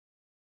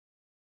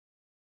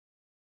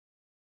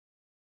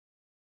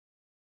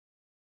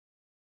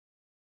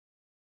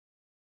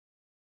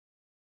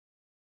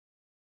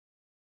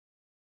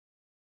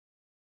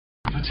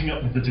putting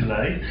up with the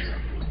delay.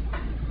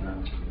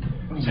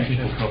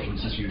 Technical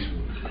problems as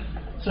usual.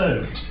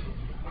 So,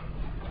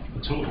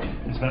 the talk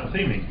is about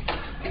theming.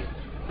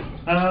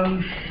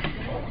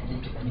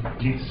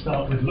 We need to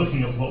start with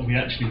looking at what we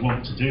actually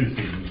want to do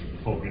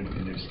theming for in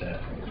GNU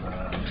Step.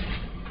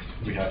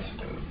 We have,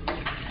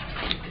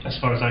 as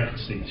far as I can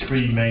see,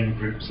 three main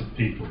groups of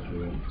people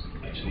who are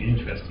actually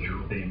interested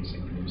in themes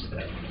in GNU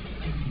Step.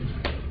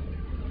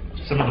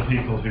 Some of the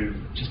people who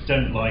just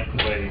don't like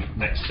the way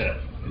Next Step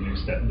GNU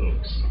Step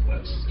looks.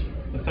 That's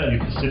a fairly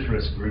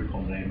vociferous group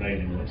on their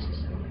mailing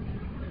lists.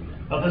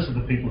 Others are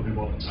the people who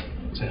want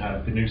to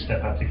have GNU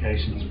Step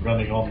applications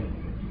running on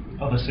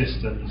other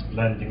systems,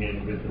 blending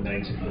in with the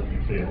native look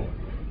and feel.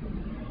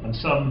 And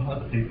some are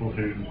the people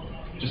who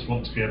just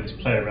want to be able to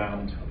play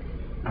around,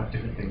 have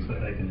different things that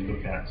they can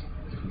look at,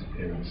 different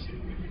appearance.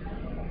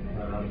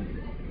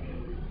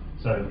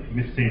 So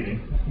with theming,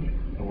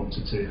 I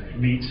wanted to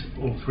meet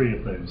all three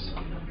of those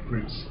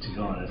groups'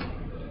 desires.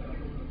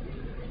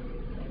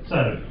 So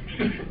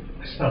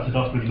I started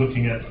off with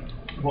looking at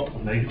what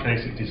the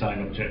basic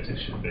design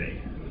objectives should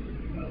be.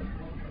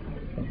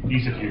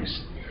 Ease of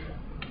use.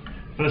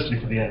 Firstly,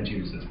 for the end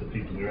users, the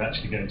people who are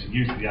actually going to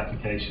use the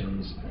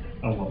applications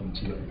and want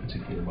them to look a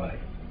particular way.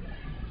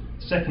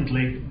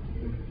 Secondly,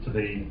 for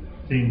the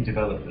theme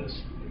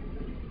developers.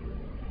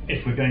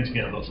 If we're going to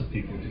get lots of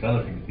people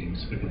developing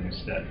themes for GNU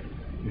Step,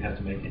 we have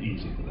to make it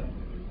easy for them.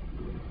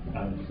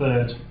 And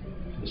third,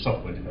 for the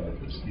software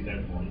developers, you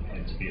don't want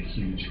it to be a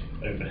huge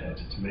overhead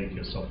to make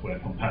your software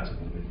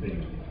compatible with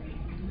theming.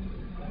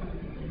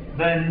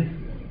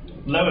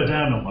 Then, lower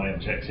down on my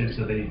objectives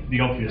are the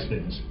obvious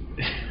things.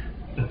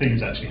 The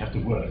themes actually have to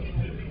work.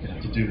 They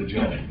have to do the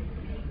job.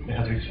 They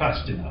have to be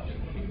fast enough.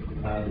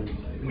 And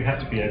we have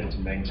to be able to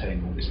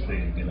maintain all this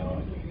theme in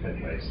our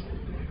code base.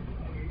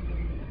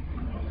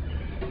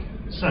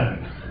 So,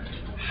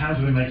 how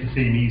do we make a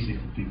theme easy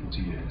for people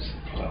to use?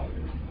 Well,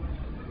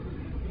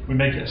 we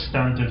make it a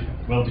standard,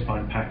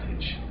 well-defined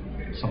package,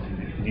 something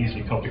that you can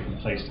easily copy from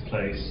place to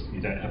place,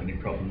 you don't have any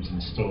problems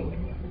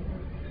installing.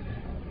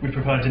 We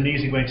provide an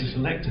easy way to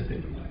select a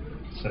theme,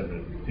 so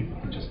that people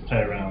can just play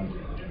around,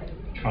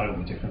 try all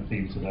the different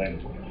themes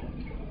available.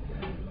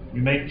 We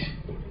make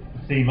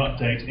the theme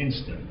update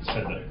instant, so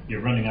that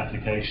your running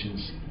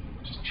applications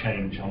just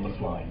change on the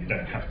fly. You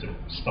don't have to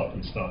stop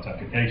and start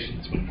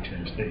applications when you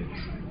change themes.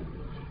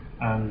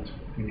 And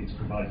we need to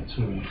provide a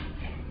tool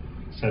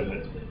so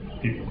that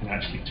people can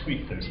actually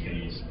tweak those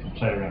themes and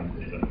play around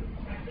with them.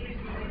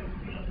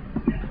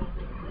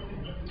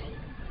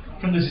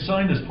 From the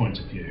designer's point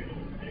of view,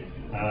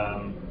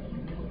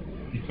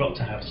 you've got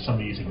to have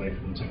some easy way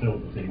for them to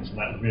build the themes, and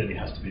that really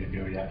has to be a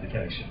GUI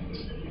application.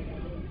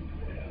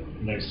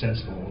 There's no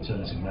sensible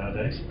alternative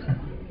nowadays.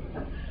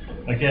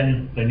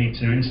 Again, they need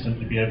to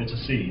instantly be able to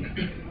see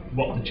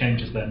what the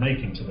changes they're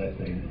making to their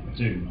theme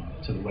do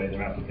to the way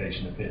their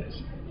application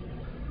appears.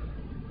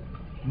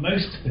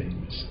 Most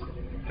themes,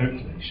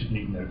 hopefully, should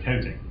need no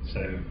coding,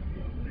 so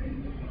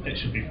it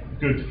should be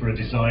good for a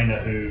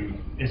designer who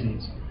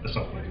isn't a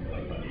software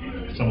developer,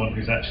 someone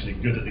who's actually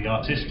good at the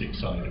artistic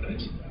side of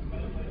it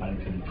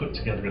and can put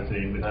together a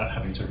theme without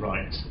having to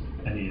write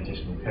any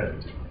additional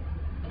code.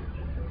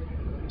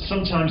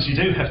 Sometimes you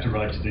do have to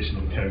write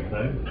additional code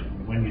though.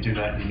 When you do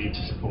that, you need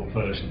to support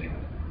versioning,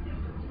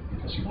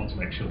 because you want to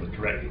make sure the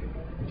correct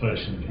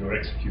version of your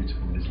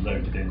executable is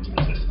loaded into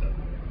the system.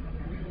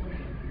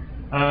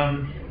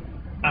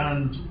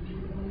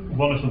 And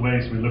one of the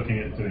ways we're looking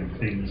at doing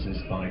themes is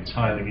by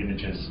tiling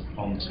images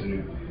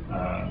onto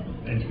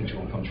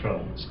individual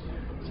controls.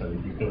 So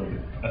we build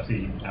a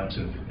theme out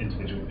of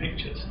individual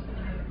pictures.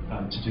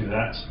 And to do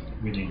that,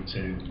 we need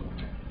to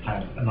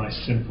have a nice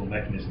simple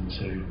mechanism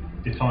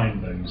to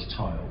define those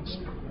tiles.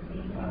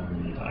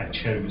 And I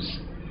chose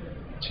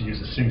to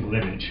use a single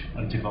image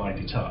and divide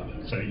it up.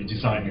 So you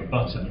design your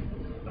button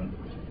and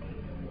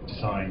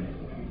design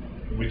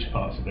which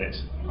parts of it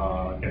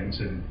are going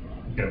to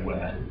go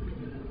where.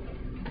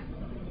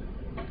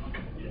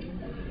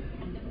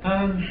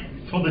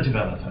 For the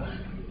developer,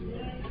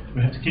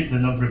 we have to keep the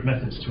number of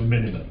methods to a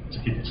minimum to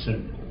keep it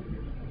simple.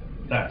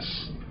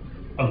 That's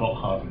a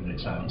lot harder than it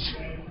sounds.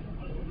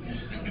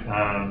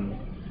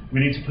 We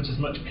need to put as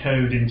much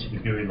code into the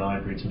GUI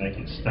library to make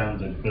it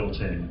standard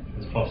built-in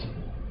as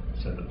possible,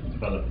 so that the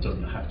developer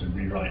doesn't have to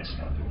rewrite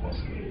stuff if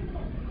possible.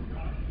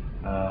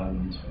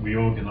 And we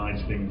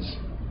organise things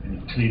in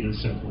a clean and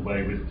simple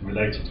way with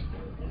related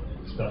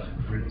stuff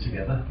grouped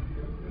together.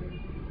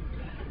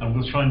 And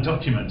we'll try and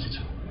document it.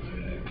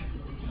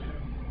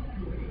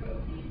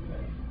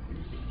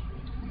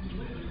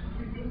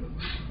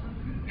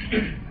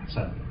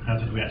 So, how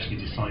did we actually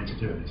decide to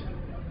do it?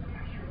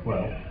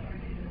 Well,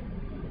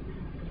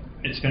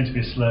 it's going to be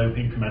a slow,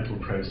 incremental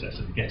process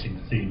of getting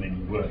the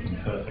theming working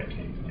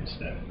perfectly in this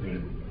step. We're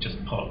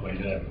just part way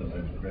there at the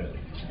moment, really.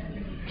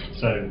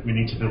 So, we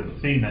need to build the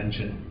theme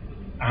engine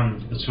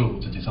and the tool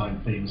to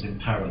design themes in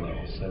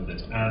parallel, so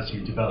that as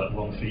you develop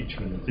one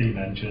feature in the theme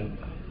engine,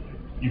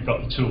 you've got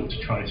the tool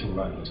to try it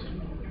all out.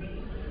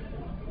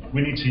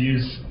 we need to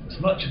use as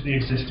much of the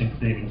existing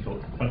theming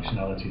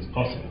functionality as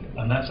possible,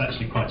 and that's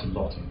actually quite a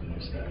lot in the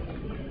new step.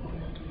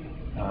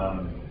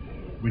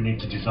 We need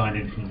to design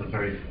in from the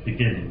very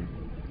beginning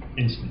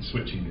instant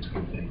switching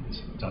between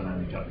themes,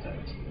 dynamic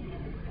update.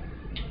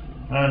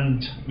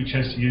 And we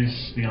chose to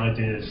use the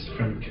ideas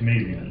from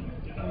Chameleon.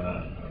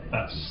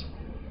 That's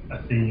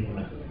a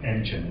theme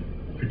engine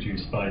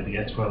produced by the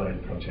Etoile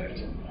project.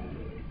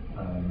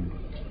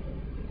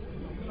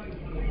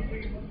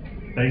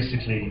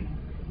 Basically,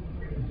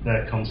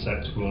 their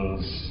concept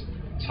was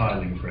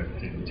tiling for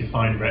everything.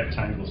 Define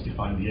rectangles,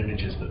 define the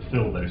images that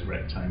fill those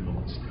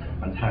rectangles,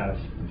 and have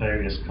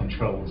various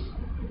controls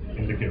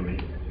in the GUI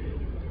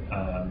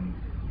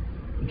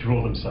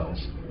draw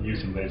themselves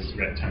using those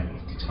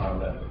rectangles to tile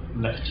their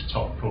left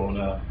top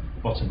corner,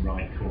 bottom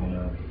right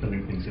corner,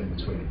 filling things in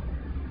between.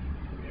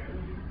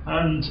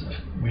 And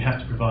we have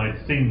to provide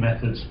theme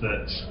methods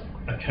that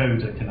a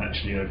coder can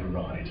actually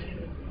override,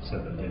 so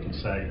that they can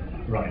say,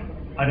 right,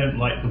 I don't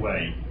like the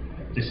way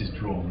this is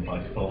drawn by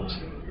default,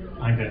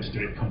 I'm going to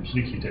do it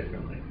completely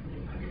differently.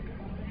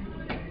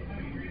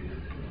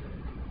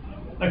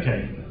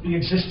 Okay, the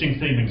existing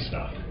theming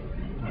stuff.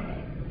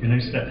 GNU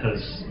Step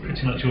has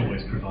pretty much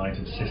always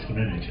provided system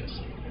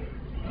images.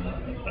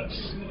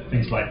 That's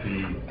things like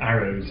the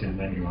arrows in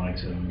menu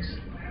items,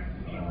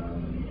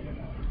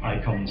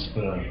 icons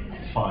for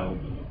file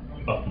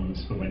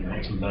buttons for when you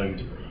want to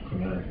load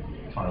from a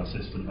file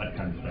system, that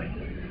kind of thing.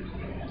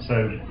 So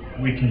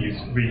we can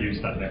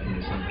reuse that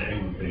mechanism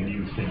in the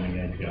new theming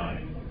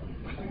API.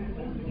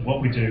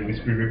 What we do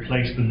is we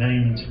replace the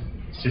named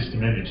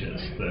system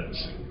images that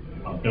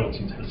are built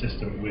into the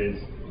system with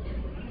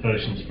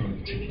versions from a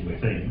particular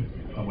theme,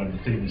 and when the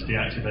theme is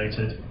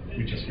deactivated,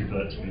 we just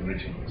revert to the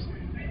originals.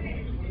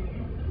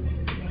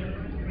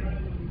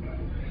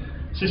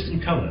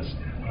 System colors.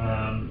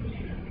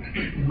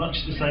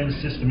 Much the same as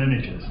system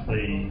images.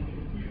 The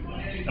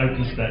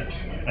OpenStep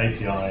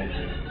API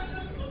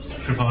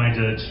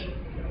provided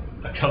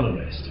a color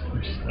list,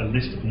 which is a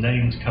list of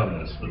named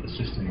colors that the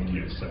system will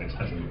use. So it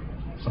has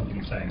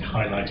something saying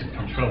highlighted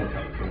control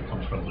color for a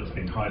control that's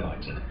been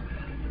highlighted.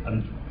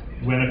 And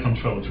when a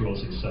control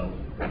draws itself,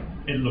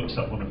 it looks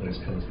up one of those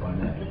colors by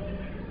name.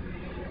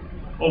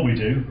 All we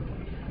do,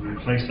 we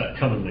replace that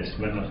color list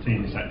when the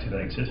theme is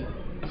activated,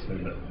 so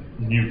that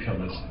new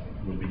colors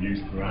will be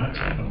used throughout,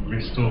 and we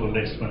restore the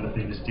list when the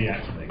theme is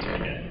deactivated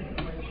again.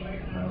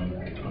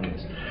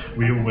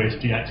 We always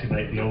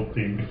deactivate the old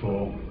theme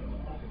before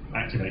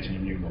activating a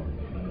new one,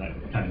 and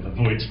that kind of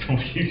avoids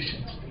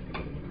confusions.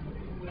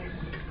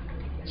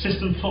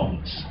 System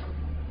fonts.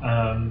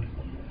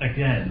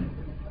 Again,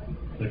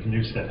 the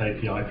GNU Step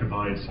API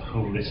provides a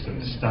whole list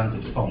of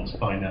standard fonts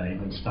by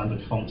name and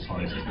standard font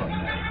sizes by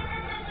name,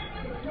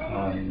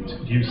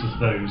 and uses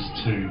those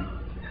to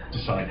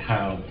decide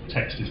how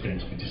text is going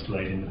to be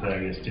displayed in the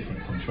various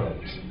different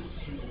controls.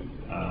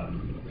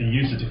 The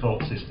user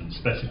default system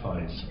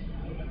specifies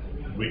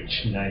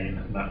which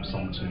name maps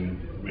onto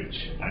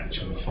which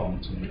actual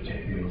font and which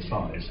real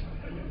size.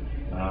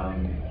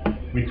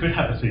 We could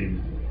have a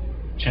theme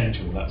change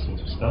all that sort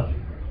of stuff.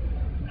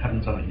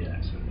 Haven't done it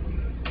yet.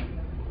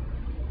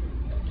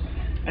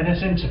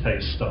 NS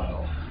interface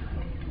style.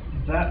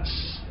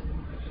 That's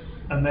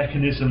a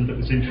mechanism that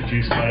was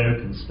introduced by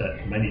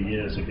OpenStep many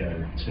years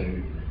ago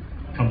to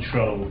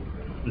control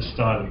the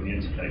style of the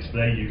interface.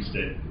 They used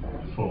it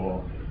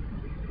for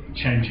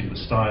changing the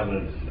style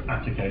of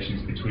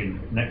applications between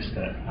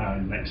NextStep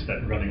and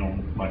NextStep running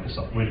on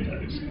Microsoft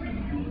Windows.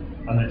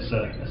 And it's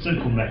a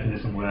simple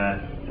mechanism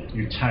where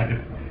you tag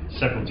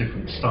several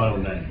different style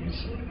names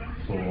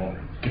for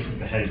different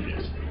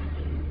behaviors.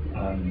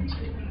 And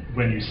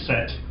when you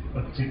set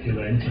a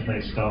particular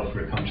interface style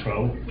for a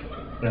control,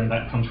 then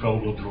that control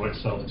will draw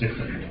itself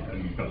differently.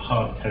 And you've got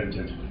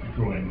hard-coded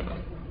drawing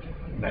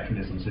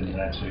mechanisms in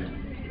there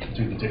to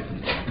do the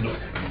different look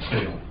and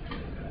feel.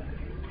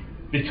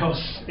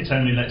 Because it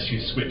only lets you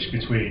switch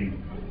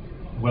between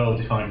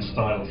well-defined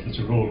styles that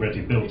are already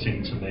built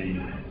into the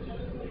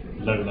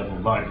low-level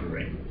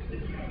library,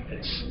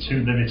 it's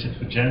too limited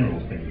for general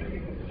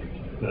theming,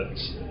 but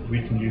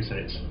we can use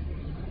it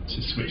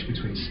to switch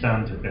between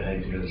standard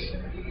behaviors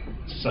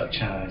such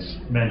as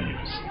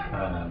menus.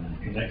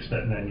 The next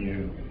step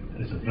menu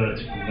is a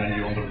vertical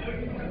menu on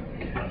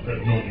that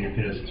normally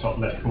appears top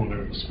left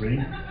corner of the screen.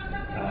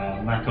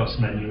 MacOS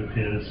menu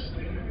appears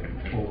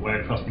all the way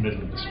across the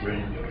middle of the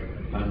screen,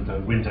 and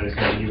the Windows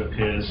menu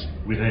appears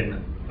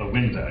within a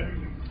window.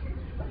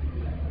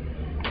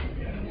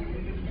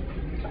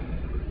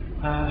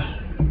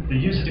 The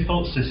user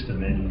default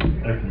system in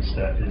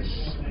OpenStep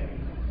is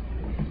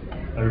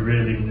a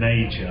really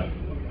major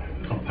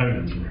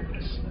component in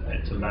this.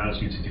 It allows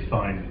you to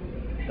define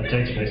a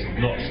database of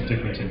lots of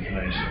different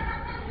information.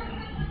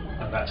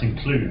 And that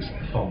includes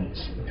the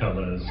fonts, the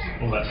colours,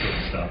 all that sort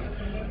of stuff.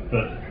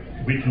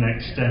 But we can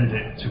extend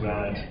it to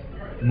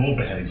add more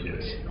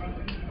behaviours.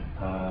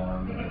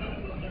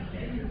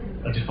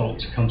 A default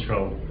to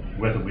control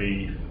whether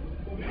we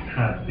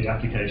have the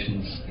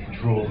applications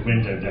draw the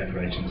window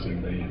decorations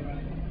in the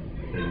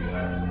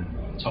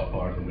the top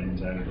bar of the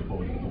window, the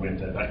border of the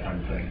window, that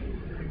kind of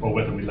thing, or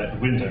whether we let the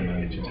window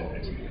manager do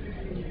it.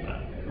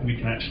 We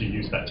can actually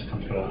use that to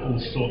control all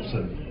sorts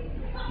of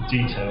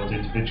detailed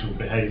individual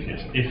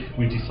behaviours if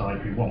we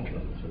decide we want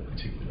them for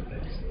particular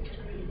things.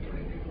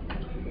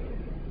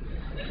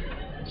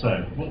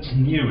 So, what's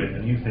new in the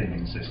new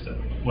theming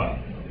system? Well,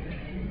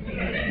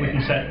 we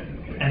can set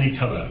any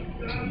colour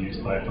to be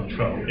used by a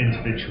control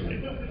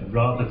individually,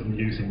 rather than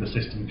using the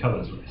system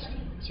colours list.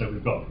 So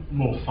we've got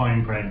more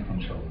fine-grained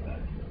control there.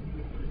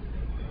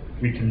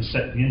 We can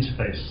set the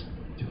interface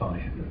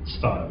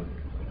style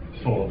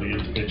for the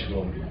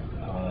individual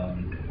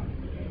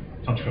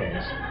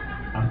controls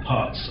and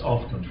parts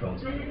of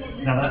controls.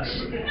 Now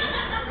that's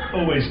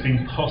always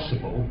been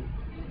possible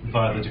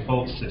via the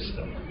default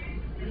system,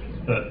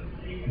 but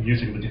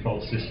using the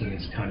default system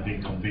is kind of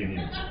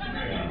inconvenient.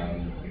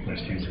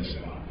 Most users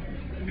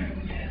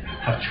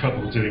have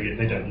trouble doing it.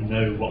 They don't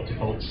know what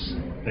defaults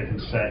they can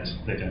set,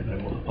 they don't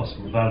know what the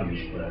possible values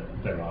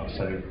there are,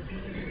 so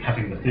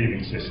having the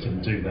theming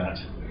system do that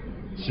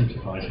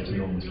simplifies it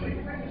enormously.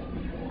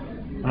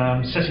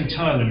 Setting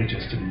tile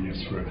images to be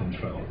used for a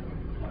control.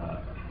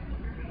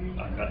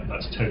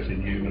 That's totally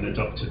new and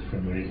adopted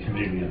from the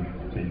Chameleon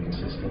theming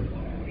system.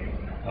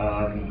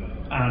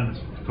 And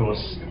of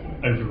course,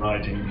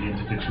 overriding the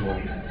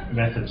individual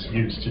methods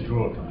used to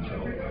draw a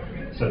control.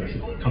 So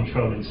the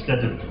control,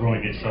 instead of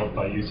drawing itself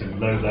by using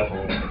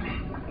low-level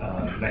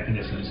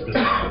mechanisms that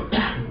are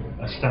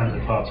a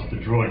standard part of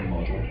the drawing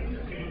model,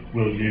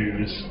 will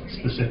use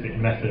specific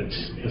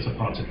methods as a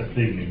part of the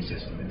theming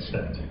system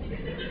instead.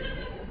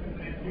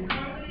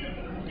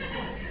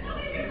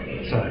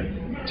 So,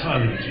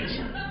 tile images.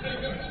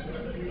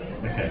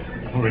 Okay,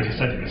 I've already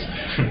said it was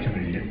from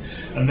Chameleon.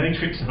 A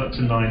matrix of up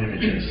to 9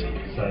 images.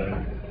 So,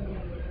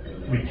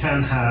 we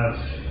can have,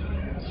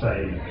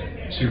 say,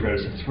 2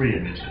 rows of 3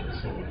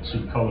 images, or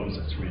 2 columns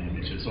of 3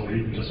 images, or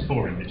even just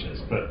 4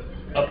 images, but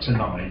up to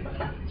 9.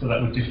 So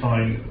that would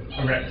define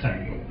a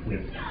rectangle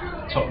with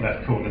top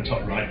left corner,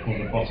 top right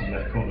corner, bottom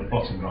left corner,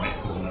 bottom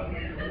right corner.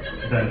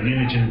 Then the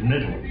image in the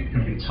middle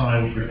can be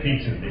tiled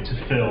repeatedly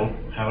to fill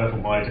however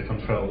wide a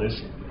control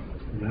is.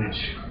 The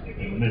image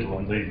in the middle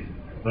on the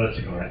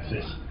vertical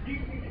axis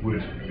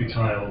would be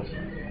tiled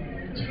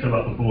to fill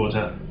up the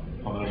border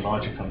on a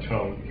larger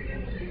control.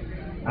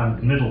 And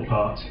the middle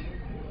part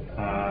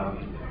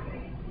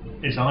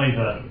is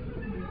either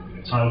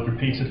tiled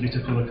repeatedly to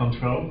fill a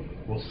control,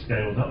 or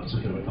scaled up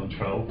to fill a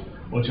control,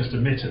 or just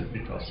omitted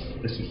because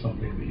this is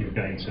something that you're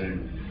going to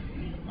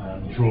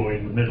draw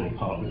in the middle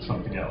part with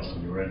something else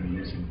and you're only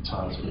using the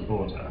tiles for the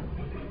border.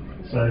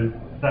 So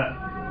that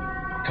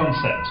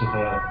concept of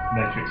a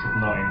matrix of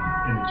 9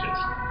 images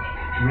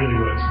really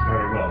works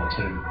very well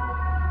to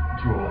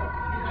draw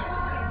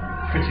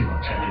pretty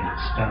much any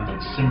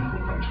standard simple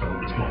control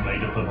that's not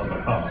made up of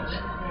other parts.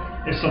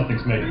 If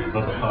something's made up of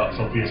other parts,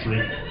 obviously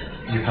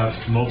you have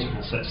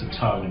multiple sets of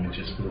tile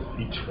images for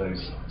each of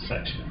those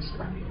sections.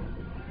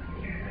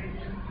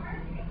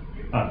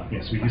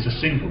 Yes, we use a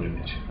single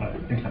image. I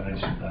think I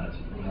mentioned that.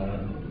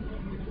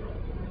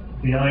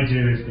 The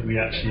idea is that we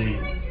actually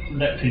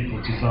let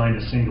people design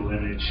a single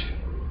image,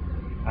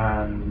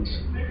 and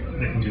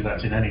they can do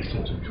that in any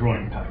sort of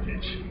drawing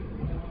package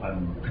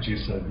and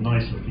produce a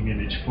nice looking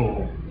image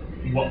for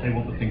what they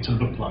want the thing to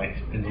look like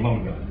in the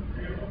long run.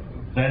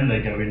 Then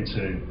they go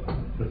into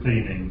the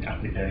theming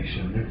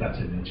application with that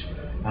image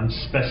and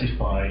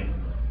specify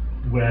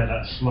where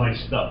that's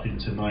sliced up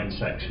into 9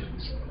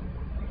 sections.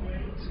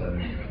 So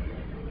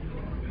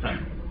that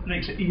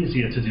makes it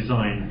easier to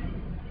design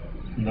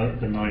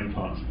the 9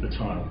 parts of the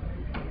tile.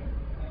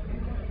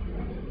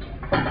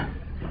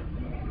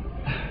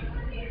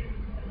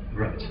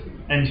 Right,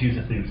 end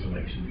user theme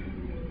selection.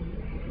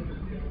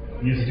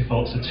 User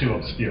defaults are too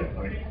obscure.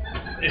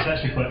 It's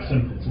actually quite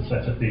simple to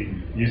set a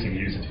theme using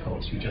user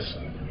defaults. You just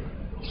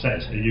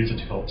set a user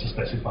default to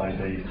specify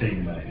the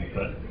theme name,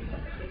 but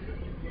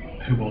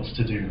who wants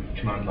to do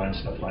command line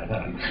stuff like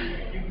that?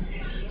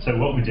 So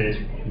what we did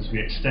was we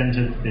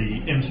extended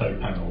the info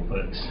panel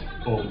that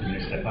all the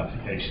new-step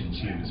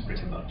applications use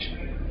pretty much.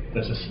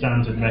 There's a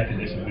standard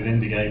mechanism within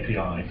the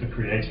API for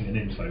creating an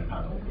info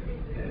panel.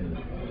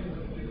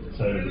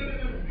 So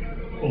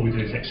all we do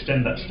is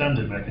extend that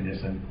standard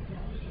mechanism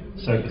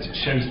so that it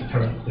shows the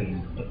current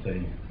theme at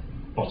the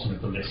bottom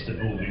of the list of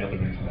all the other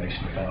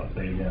information about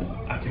the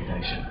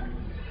application.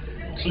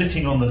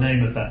 Clicking on the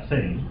name of that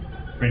theme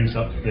brings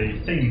up the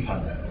theme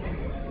panel,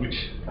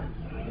 which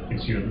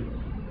gives you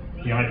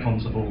the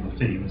icons of all the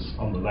themes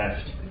on the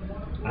left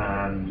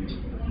and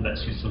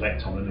lets you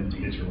select on an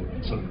individual,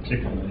 sort of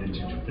click on an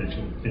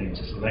individual theme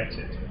to select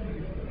it.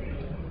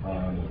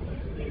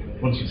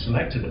 Once you've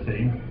selected a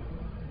theme,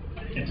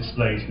 it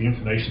displays the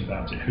information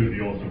about it, who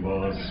the author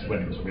was,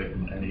 when it was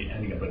written,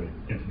 any other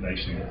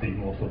information the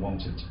theme author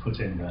wanted to put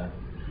in there,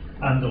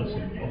 and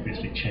also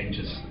obviously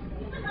changes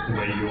the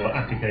way your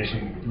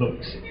application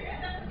looks.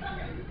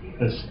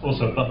 There's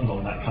also a button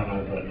on that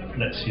panel that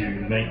lets you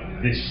make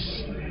this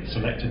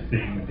selected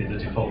theme be the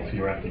default for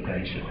your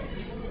application.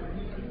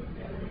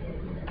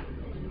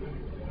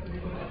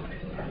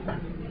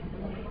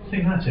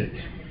 Thematic.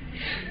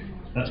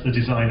 That's the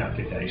design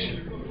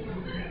application.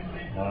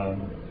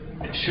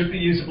 It should be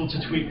usable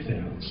to tweak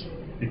things,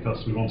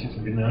 because we want it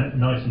to be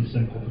nice and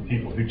simple for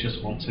people who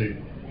just want to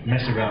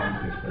mess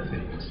around with their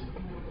themes.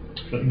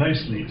 But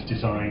mostly it's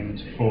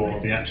designed for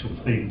the actual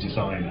theme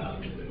designer,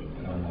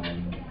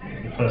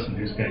 the person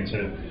who's going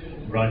to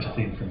write a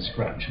theme from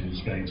scratch and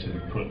is going to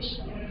put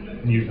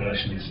new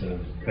versions of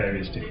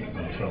various different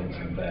controls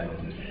in there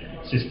and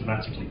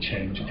systematically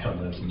change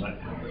colours and that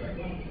kind of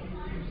thing.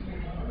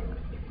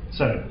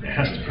 So it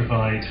has to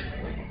provide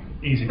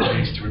easy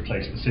ways to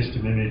replace the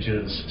system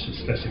images, to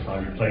specify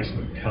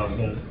replacement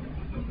colours,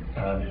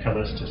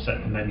 to set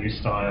the menu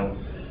style,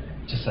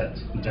 to set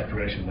the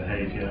decoration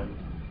behaviour,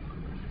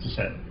 to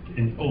set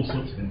in all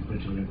sorts of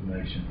individual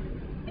information.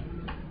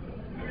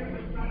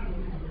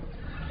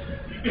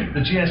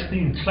 The GS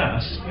theme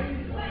class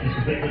is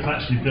the bit that's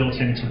actually built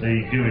into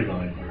the GUI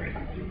library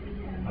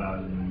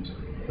and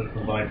that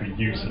the library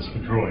uses for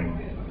drawing.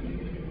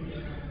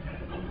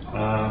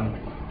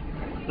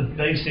 The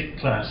basic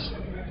class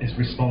is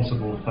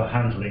responsible for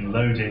handling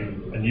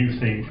loading a new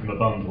theme from a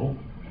bundle,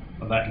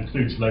 and that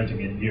includes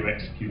loading in new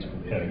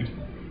executable code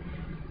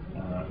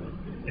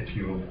if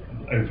you're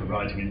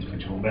overriding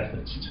individual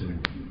methods to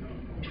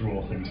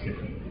draw things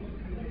differently.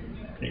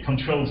 It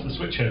controls the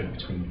switchover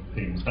between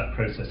themes, that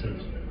process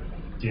of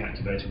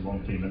deactivating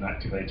one theme and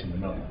activating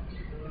another.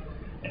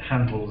 It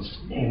handles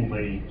all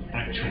the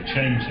actual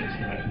changes,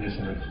 the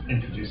mechanism of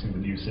introducing the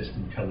new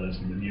system colours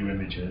and the new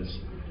images,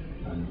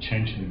 and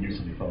changing the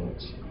user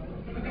defaults.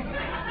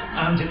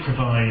 And it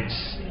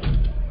provides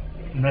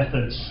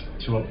methods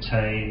to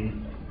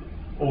obtain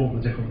all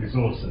the different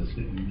resources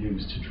that you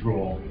use to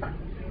draw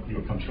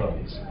your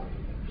controls.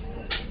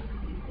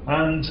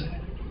 And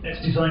it's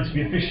designed to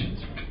be efficient,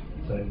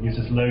 so it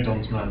uses load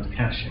on demand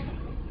caching.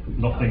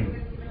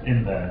 Nothing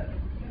in there.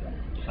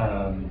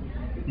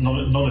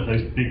 None of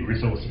those big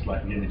resources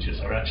like the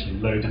images are actually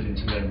loaded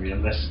into memory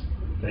unless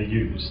they're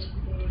used.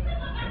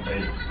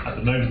 At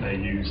the moment they're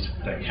used,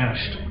 they're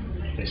cached.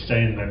 They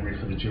stay in memory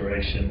for the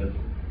duration of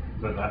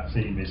that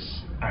theme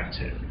is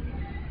active.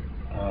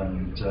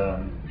 And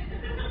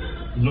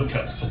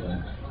lookup for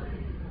them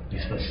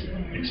is thus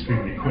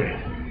extremely quick.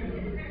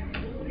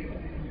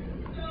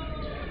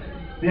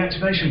 The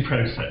activation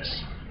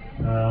process.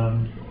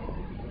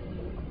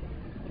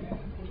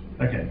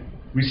 Okay,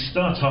 we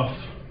start off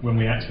when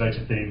we activate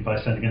a theme by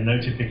sending a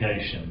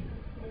notification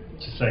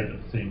to say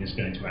that the theme is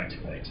going to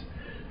activate.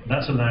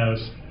 That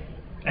allows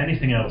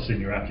anything else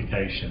in your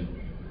application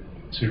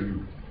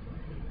to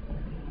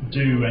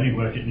do any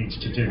work it needs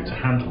to do to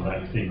handle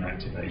that theme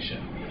activation.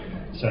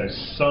 So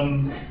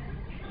some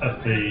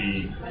of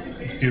the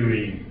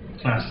GUI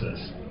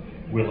classes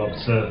will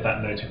observe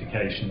that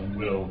notification and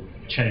will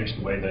change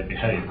the way they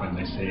behave when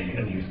they see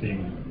a new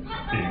theme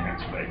being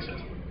activated.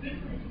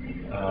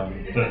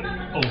 But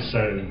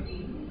also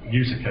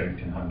user code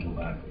can handle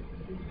that.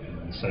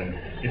 So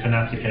if an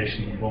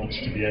application wants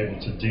to be able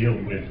to deal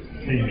with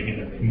theming in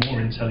a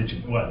more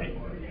intelligent way,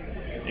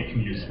 it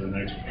can use the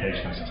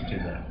notifications to do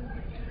that.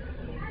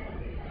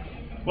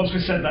 Once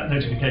we've sent that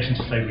notification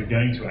to say we're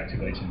going to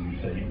activate a new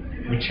theme,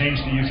 we change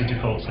the user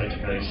defaults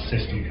database,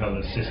 system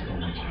colors, system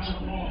images.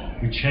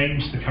 We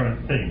change the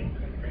current theme,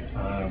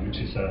 which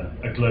is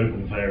a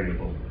global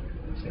variable,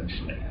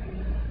 essentially,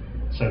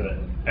 so that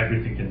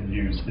everything can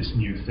use this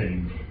new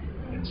theme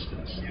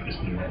instance, this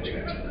new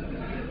object.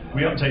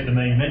 We update the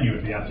main menu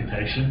of the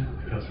application,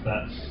 because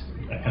that's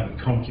a kind of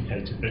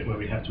complicated bit where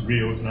we have to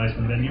reorganize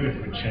the menu if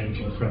we're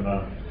changing from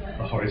a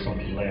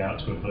horizontal layout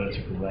to a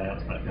vertical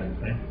layout, that kind of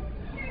thing.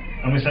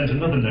 And we send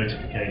another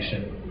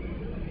notification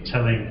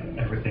telling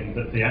everything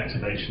that the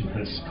activation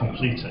has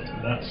completed.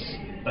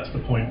 That's the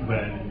point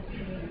when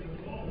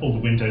all the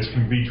windows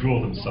can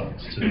redraw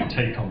themselves to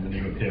take on the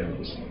new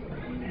appearance.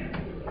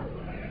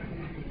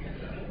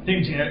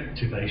 Theme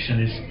deactivation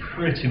is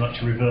pretty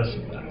much a reverse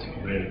of that.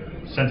 We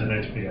send a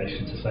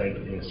notification to say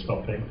that we're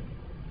stopping.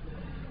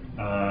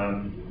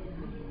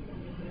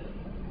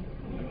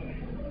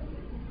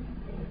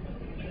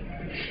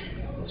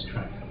 Lost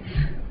track.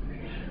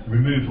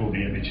 Remove all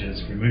the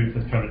images, remove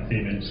the current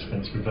theme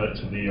instance, revert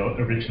to the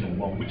original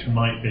one, which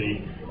might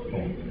be,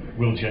 or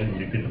will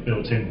generally be the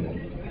built-in one.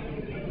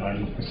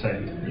 And we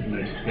send a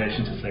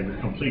notification to say we've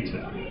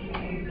completed.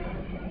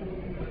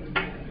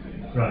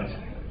 Right.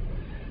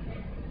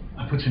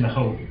 I put in a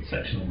whole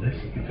section on this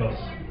because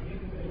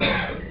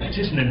it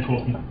is an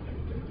important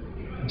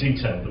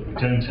detail that we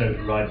don't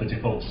override the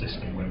default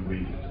system when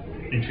we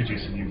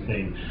introduce a new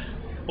theme.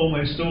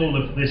 Almost all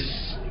of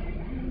this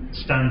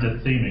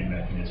standard theming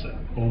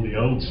mechanism, all the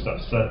old stuff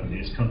certainly,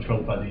 is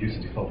controlled by the user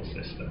default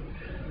system.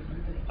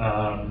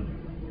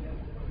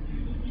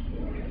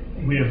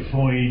 We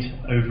avoid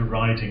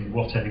overriding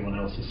what anyone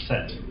else has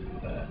set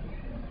there.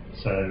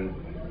 So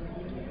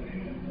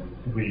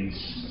we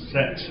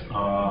set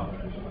our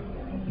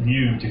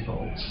new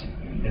defaults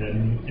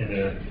in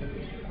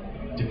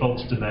a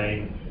defaults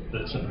domain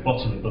that's at the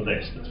bottom of the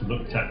list, that's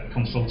looked at,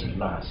 consulted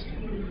last.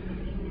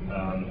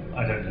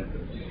 I don't know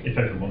if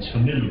everyone's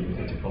familiar with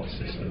the default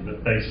system,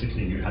 but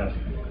basically you have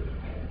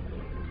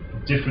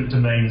different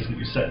domains that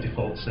you set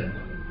defaults in,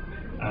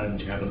 and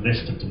you have a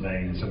list of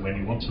domains, and when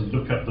you want to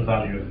look up the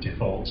value of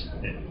default,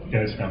 it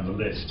goes down the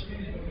list,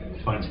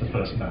 finds the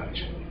first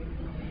match.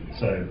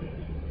 So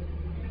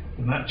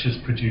the matches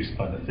produced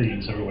by the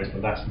themes are always the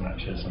last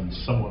matches, and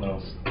someone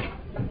else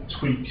can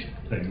tweak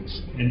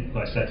things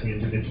by setting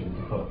individual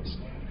defaults.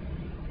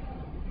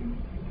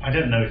 I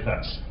don't know if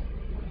that's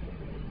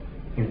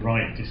the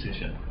right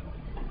decision,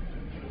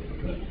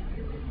 but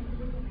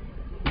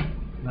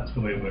that's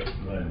the way it works at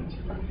the moment.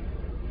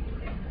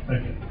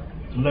 Okay,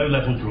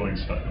 low-level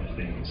drawings button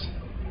themes.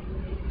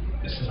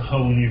 This is a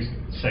whole new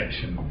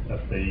section of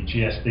the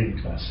GS theme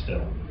class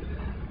still.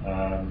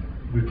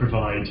 We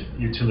provide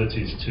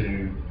utilities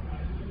to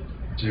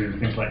do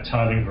things like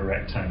tiling of a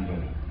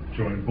rectangle,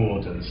 drawing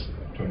borders,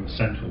 drawing the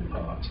central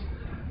part,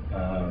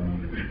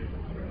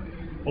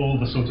 all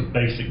the sort of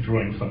basic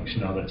drawing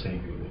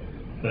functionality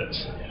that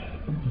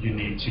you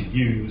need to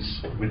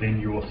use within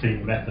your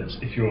theme methods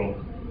if you're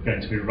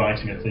going to be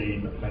writing a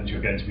theme and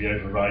you're going to be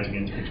overriding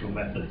individual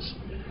methods.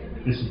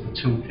 This is the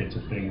toolkit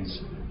of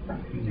things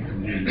that you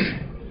can use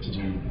to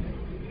do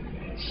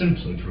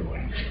simpler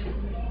drawing.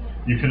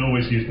 You can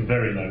always use the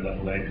very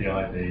low-level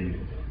API, the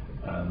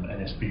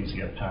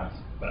NSBezier path,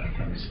 that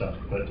kind of stuff,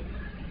 but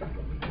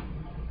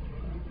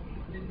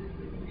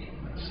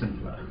that's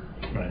simpler.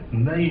 Right, the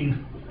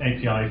main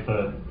API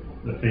for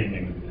the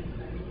theming,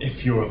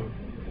 if you're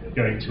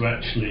going to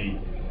actually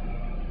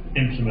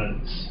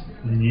implement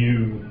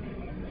new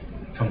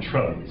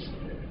controls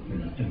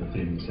in the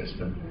theming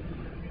system,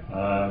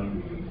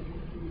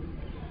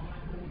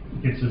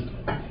 gives us.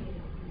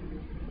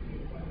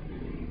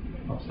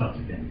 I'll start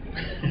again.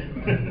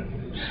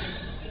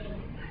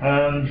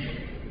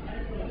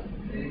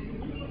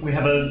 We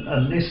have a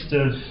list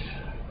of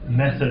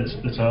methods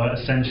that are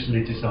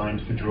essentially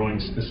designed for drawing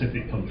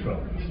specific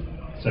controls.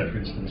 So, for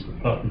instance, the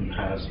button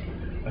has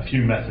a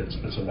few methods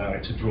that allow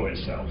it to draw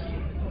itself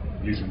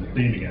using the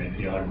theming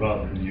API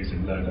rather than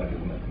using low-level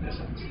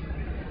mechanisms.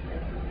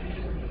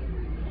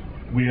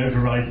 We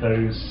override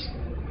those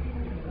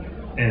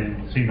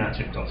in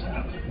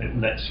thematic.app. It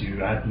lets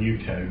you add new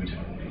code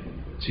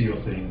to your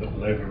theme that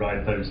will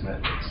override those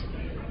methods,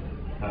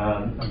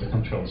 and the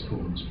controls call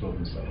them to draw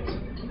themselves.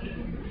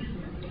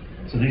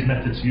 So these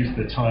methods use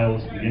the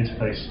tiles, the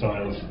interface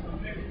styles,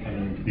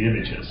 and the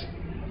images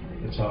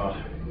that are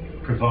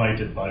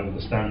provided by all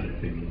the standard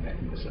theming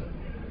mechanisms.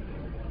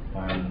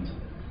 And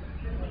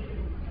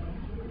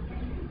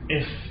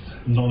if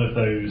none of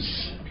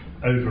those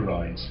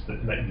overrides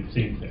that let you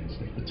theme things,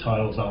 if the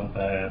tiles aren't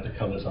there, the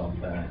colours aren't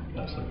there,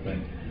 that sort of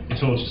thing,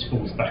 it all just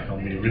falls back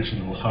on the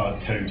original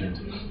hard-coded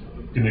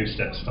GNU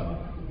step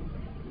style.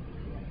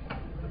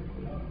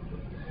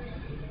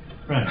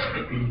 Right.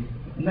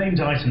 Named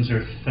items are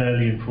a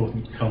fairly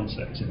important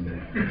concept in the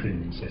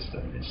theming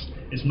system.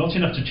 It's not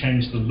enough to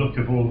change the look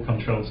of all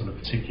controls of a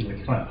particular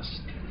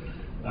class.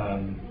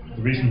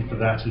 The reason for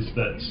that is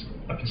that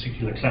a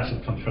particular class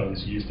of control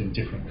is used in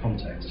different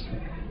contexts.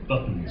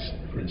 Buttons,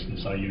 for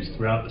instance, are used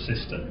throughout the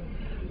system,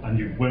 and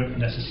you won't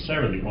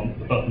necessarily want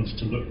the buttons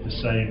to look the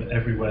same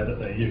everywhere that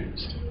they're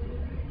used.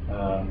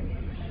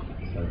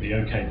 So the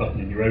OK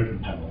button in your Open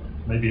panel,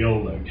 maybe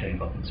all OK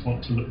buttons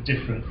want to look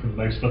different from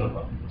most other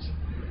buttons.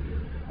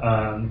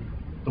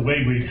 The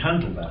way we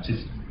handle that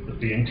is that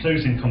the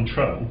enclosing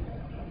control,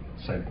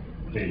 so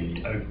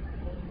the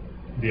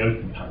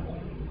Open panel,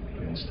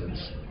 for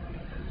instance,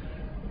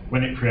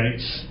 when it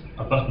creates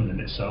a button in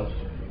itself,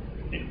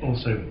 it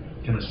also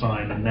can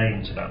assign a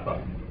name to that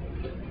button.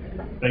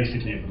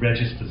 Basically, it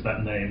registers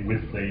that name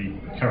with the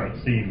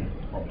current theme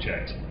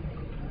object.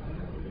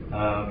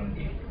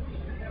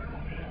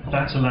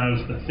 That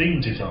allows the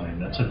theme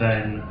designer to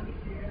then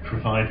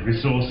provide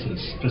resources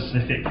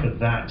specific for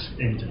that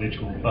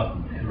individual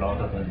button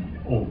rather than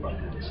all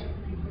buttons.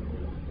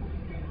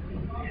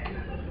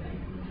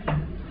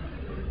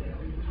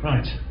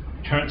 Right,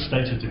 current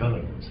state of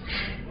development.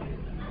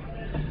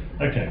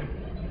 Okay,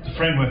 the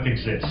framework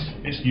exists,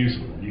 it's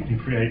usable, you can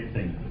create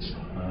things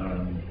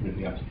with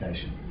the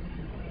application.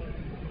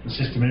 The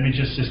system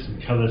images,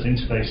 system colours,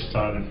 interface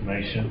style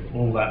information,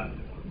 all that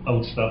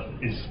old stuff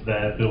is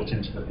there built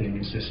into the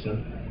theming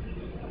system,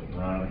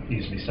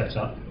 easily set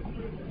up.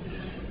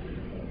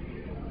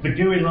 The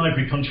GUI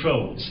library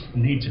controls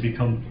need to be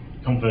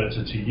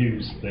converted to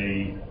use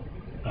the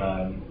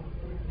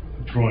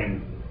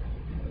drawing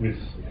with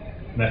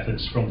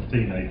methods from the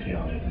theme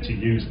API to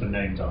use the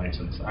named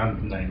items and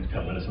the named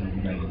colours and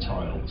the named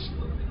tiles.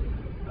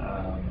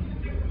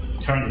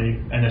 Currently,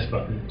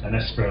 NSButton,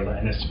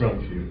 NSScroller,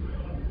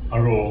 NSScrollView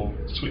are all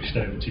switched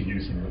over to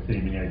using the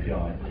theming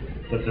API,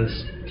 but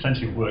there's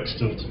plenty of work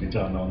still to be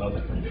done on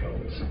other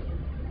controls.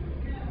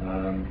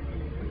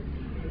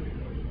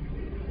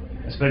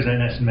 I suppose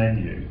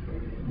NSMenu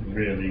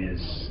really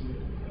is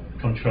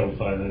controlled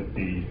by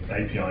the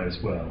API as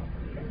well.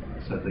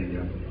 So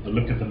the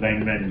look of the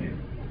main menu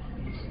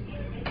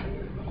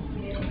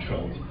is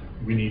controlled.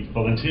 We need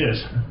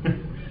volunteers.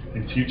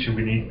 In future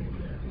we need,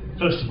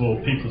 first of all,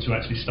 people to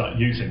actually start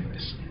using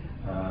this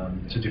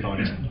to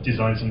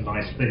design some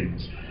nice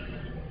themes.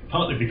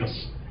 Partly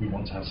because we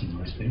want to have some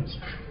listings,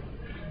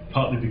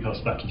 partly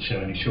because that will show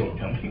any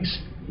shortcomings.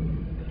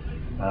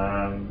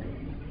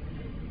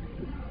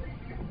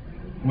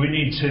 We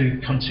need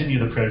to continue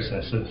the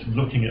process of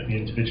looking at the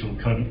individual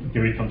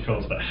GUI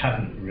controls that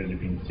haven't really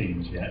been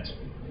themed yet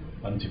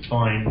and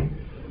define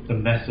the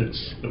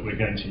methods that we're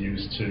going to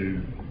use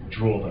to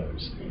draw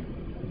those.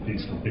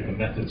 These will be the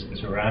methods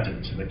that are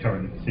added to the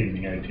current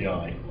theming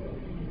API.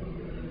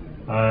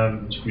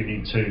 We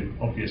need to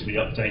obviously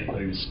update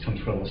those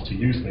controls to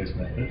use those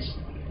methods,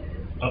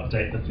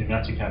 update the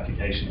thematic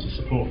application to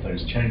support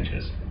those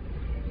changes.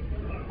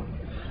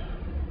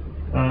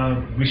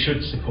 We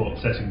should support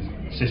setting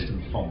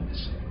system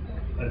fonts.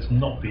 There's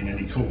not been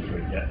any call for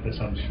it yet, but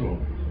I'm sure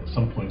at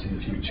some point in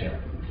the future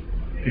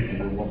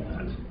people will want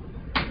that.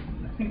 I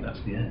think that's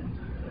the end.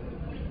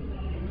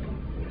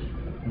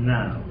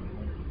 Now,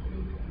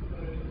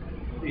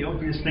 the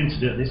obvious thing to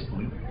do at this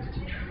point is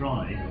to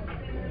try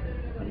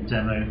and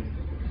demo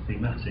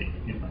thematic.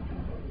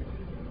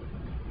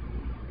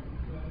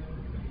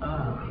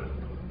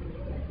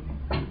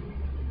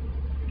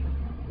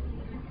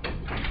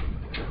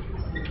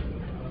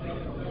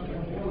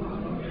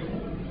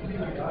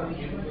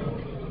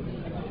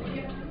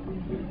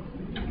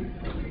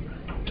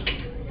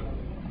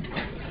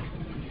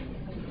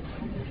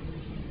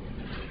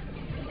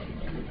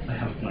 I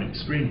have a blank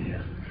screen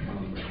here.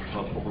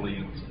 Well, probably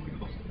it's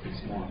because it's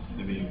small.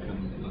 Maybe you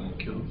can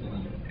kill it and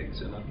then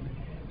exit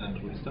and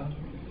restart.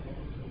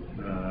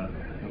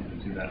 How to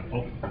do that?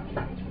 Oh.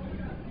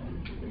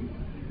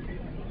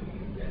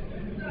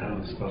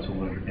 I'll start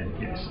all over again.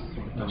 Yes,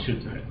 that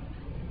should do it.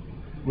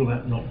 Will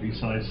that not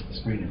resize the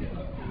screen again?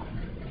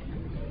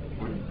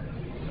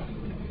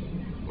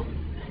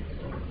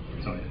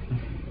 Sorry.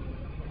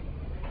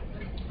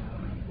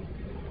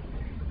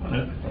 Oh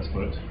no, that's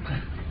worked.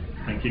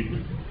 Thank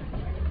you.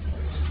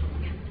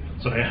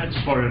 Sorry, I had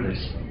to borrow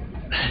this.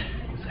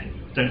 I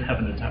don't have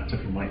an adapter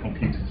from my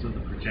computer to the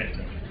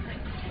projector.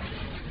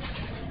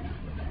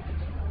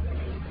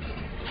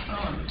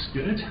 Oh, looks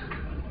good.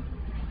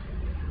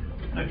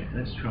 Okay,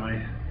 let's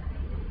try.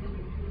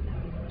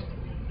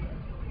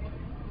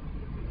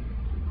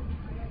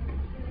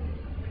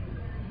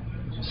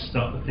 Just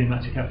start the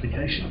thematic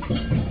application.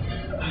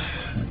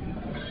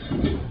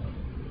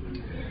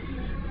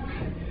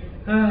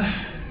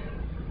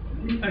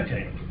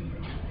 Okay.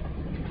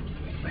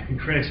 I can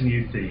create a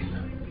new theme.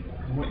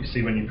 And what you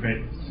see when you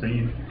create the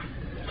theme,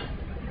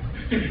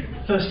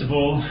 first of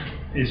all,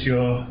 is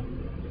your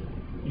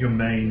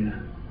main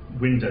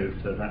window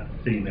for that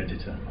theme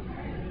editor.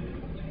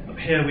 Up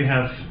here we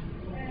have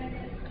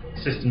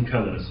system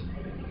colors.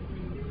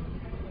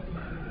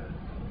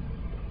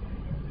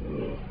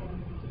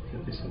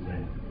 Get this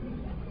away.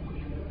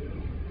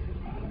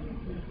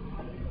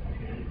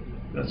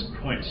 That's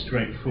quite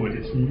straightforward.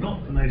 It's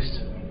not the most.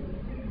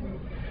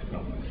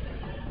 Well,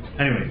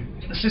 anyway,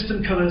 the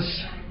system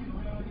colors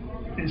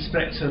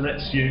inspector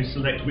lets you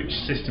select which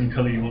system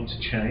color you want to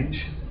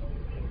change,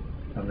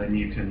 and then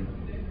you can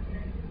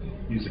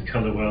use a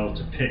color world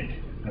to pick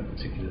a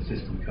particular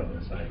system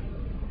color.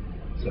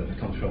 So the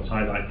control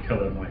highlight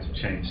color might have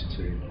changed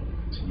to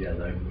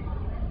yellow.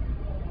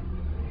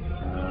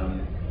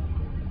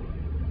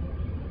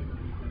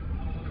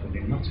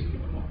 Probably not a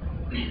good one.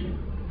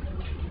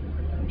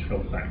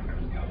 Control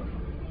background color.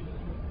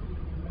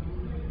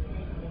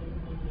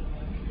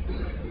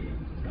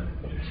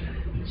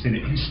 You can see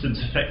the instant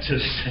effect of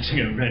setting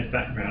a red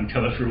background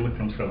color for all the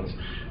controls.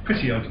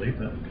 Pretty ugly,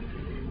 but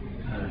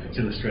it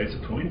illustrates a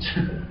point.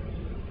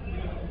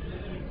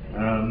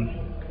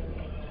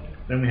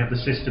 Then we have the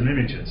system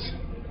images.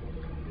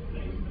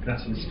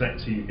 That's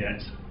inspector, you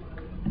get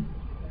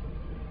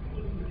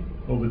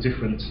all the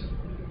different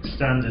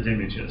standard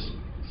images.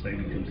 So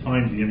you can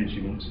find the image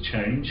you want to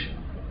change.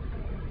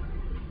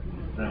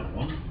 That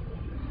one.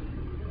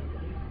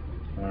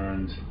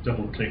 And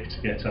double click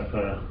to get up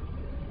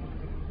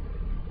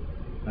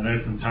an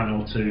open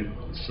panel to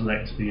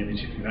select the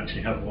image if you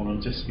actually have one on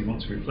disk you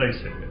want to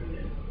replace it with.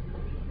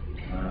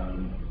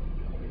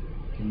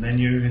 The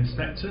menu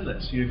inspector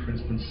lets you, for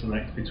instance,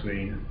 select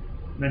between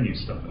menu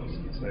styles.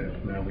 So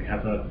now we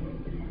have a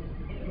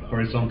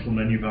horizontal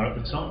menu bar at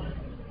the top, and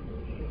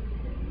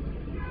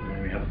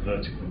then we have a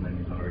vertical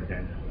menu bar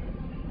again.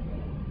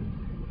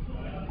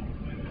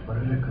 What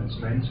are the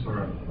constraints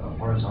for a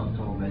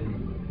horizontal menu?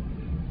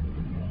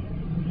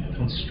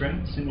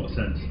 Constraints in what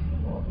sense?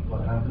 Well,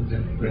 what happens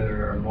if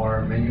there are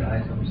more menu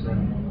items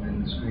than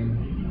in the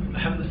screen? I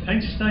haven't the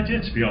faintest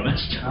idea, to be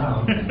honest.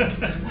 Oh, okay.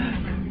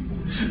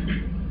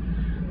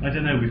 I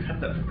don't know, we've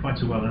had that for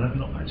quite a while and I've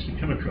not actually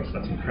come across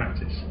that in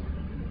practice.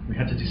 We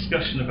had a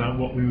discussion about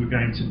what we were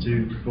going to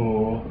do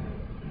for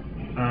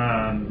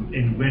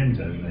in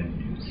window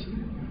menus.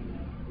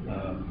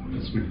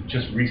 Because we've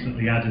just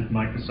recently added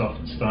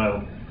Microsoft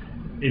style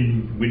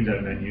in window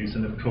menus,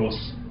 and of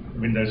course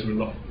windows are a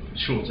lot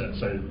shorter,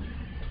 so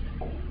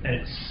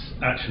it's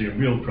actually a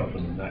real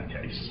problem in that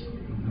case,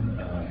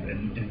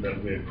 in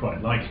that we're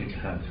quite likely to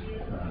have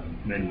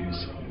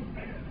menus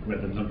where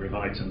the number of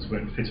items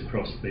won't fit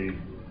across the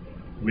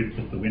width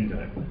of the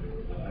window.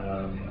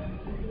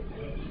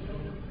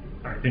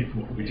 I think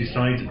what we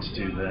decided to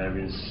do there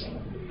is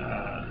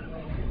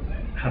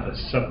have a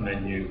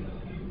sub-menu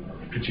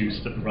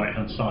produced at the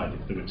right-hand side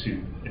if there was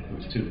too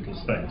little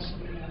space.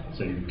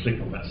 So you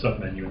click on that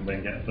sub-menu and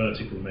then get a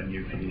vertical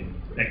menu for the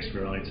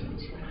extra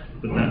items.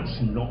 But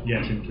that's not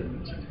yet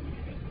implemented.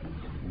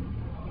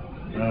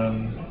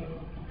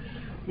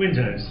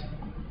 Windows,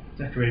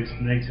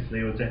 decorated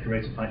natively or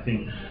decorated by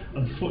theme.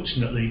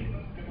 Unfortunately,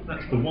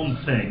 that's the one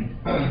thing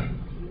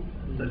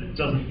that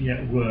doesn't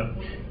yet work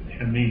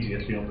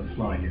immediately on the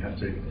fly. You have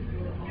to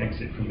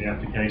exit from the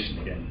application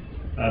again.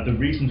 The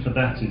reason for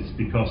that is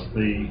because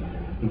the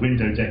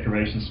window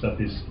decoration stuff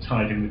is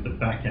tied in with the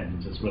back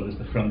end as well as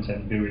the front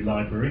end GUI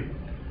library,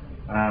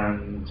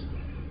 and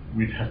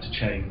we'd have to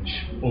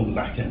change all the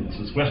back ends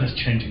as well as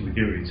changing the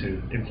GUI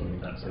to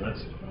implement that, so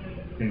that's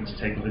going to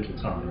take a little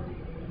time.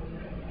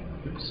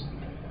 Oops.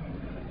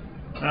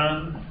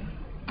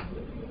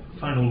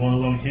 Final one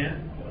along here.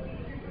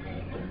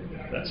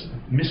 That's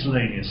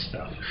miscellaneous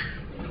stuff.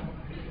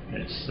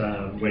 It's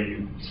where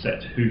you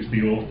set who's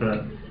the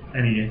author,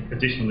 any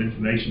additional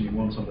information you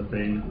want on the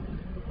thing,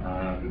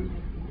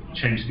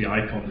 change the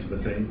icon for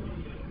the thing,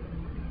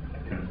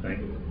 that kind of thing.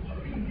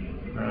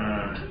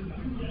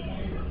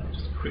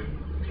 Just quick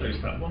close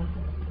that one.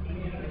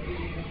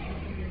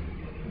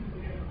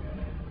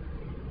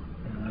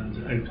 And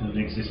open an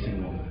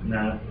existing one.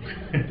 Now,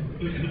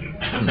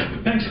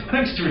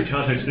 thanks to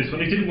Ricardo for this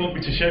one. He didn't want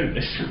me to show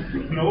this.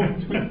 No,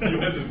 you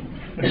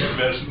had a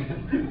version.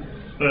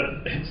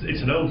 But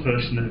it's an old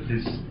version of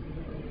his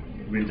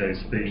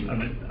Windows theme. I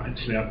mean,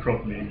 actually, I've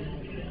probably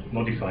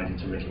modified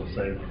it a little,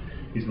 so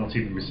he's not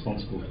even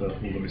responsible for all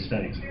the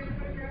mistakes.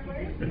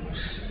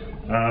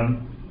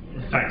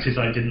 The fact is,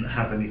 I didn't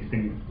have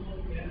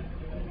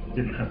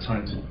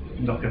time to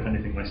knock up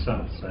anything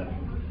myself, so.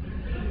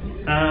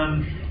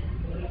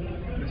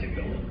 Where's it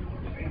gone?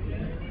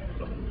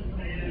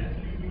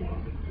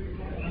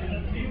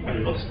 I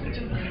lost it.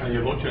 And you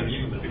wrote your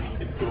name that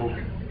it broke.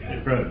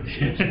 It broke.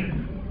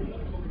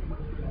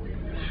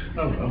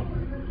 Oh well.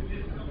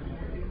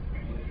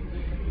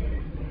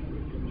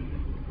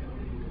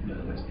 No,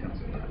 let's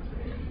cancel that.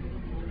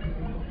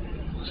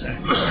 So,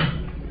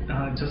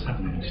 it does have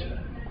an image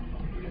there.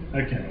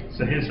 Okay,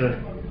 so here's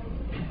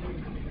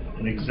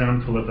an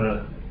example of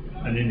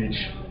an image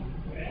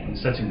and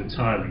setting the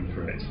tiling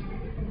for it.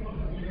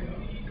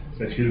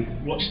 So if you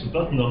watch the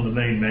button on the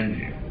main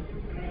menu,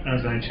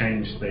 as I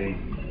change the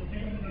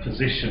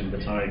position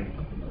that I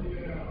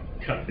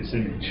cut this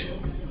image.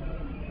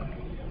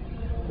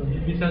 So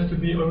this has to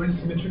be always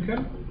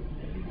symmetrical?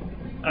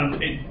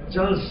 It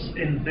does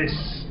in this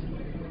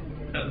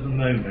at the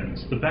moment.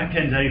 The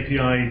backend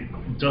API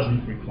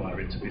doesn't require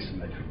it to be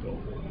symmetrical,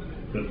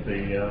 but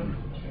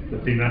the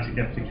thematic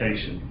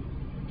application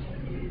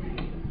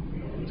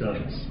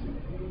does.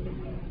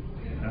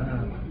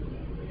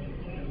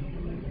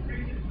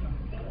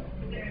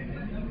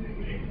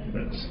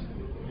 But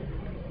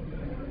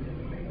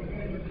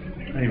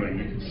anyway,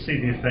 you can see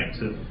the effect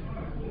of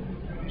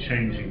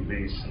changing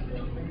these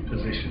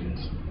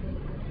positions.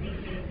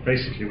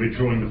 Basically, we're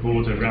drawing the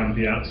border around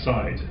the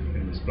outside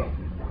in this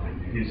button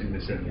using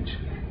this image.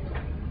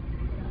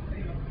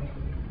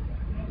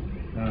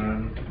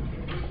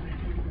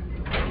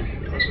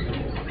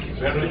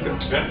 Vertical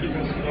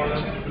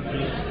scrollers would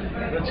be...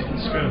 Vertical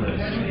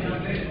scrollers?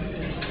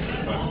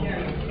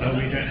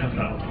 We don't have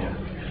that one here.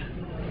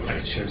 I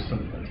could show some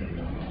of that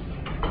anyway.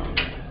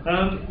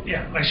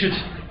 Yeah, I should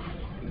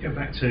go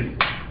back to...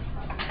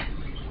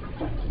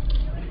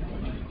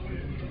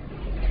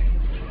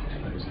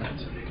 Close that.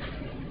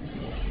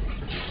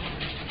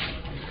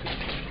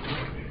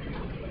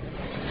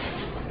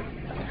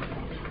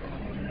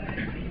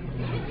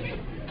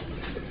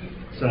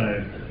 So, I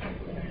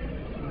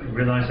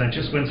realise I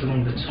just went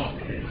along the top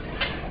here,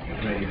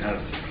 where you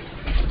have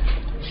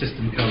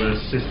system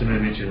colours, system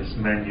images,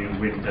 menu,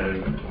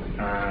 window,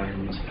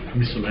 and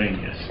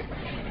miscellaneous.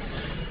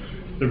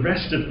 The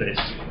rest of this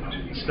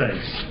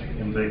space,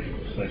 the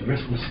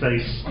rest of the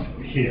space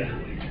here,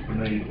 in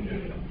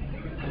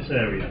this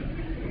area,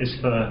 is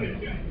for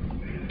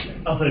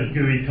other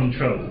GUI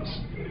controls.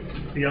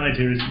 The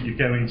idea is that you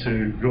go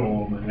into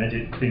ROM and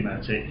edit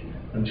thematic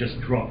and just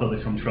drop other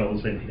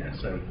controls in here.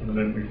 So at the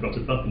moment we've got a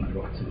button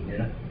dropped in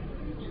here,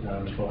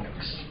 and a box,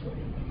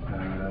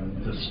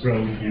 and a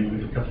scroll view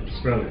with a couple of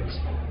scrollers.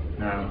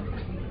 Now,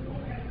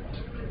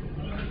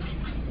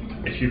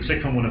 if you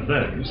click on one of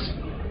those,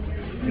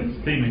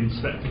 the theme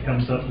inspector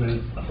comes up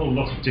with a whole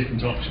lot of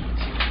different options.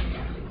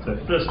 So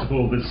first of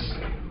all, there's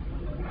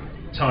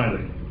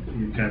tiling.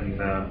 You can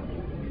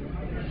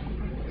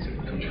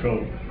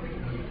control,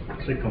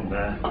 click on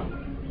there,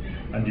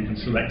 and you can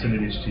select an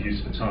image to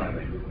use for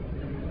tiling.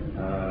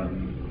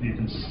 You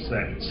can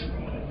set,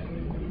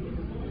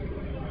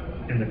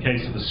 in the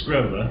case of a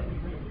scroller,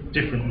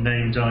 different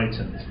named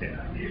items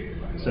here.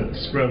 So the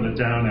scroller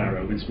down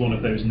arrow is one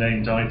of those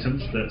named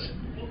items that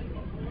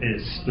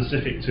is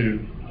specific to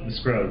the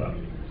scroller.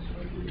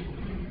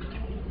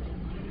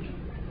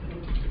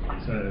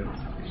 So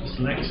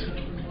select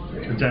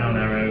the down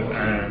arrow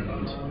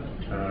and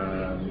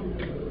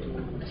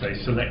say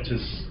select a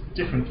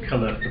different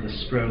colour for the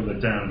scroller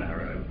down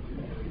arrow.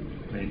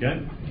 There you go.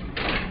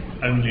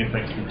 Only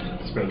affects the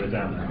scroller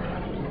down arrow.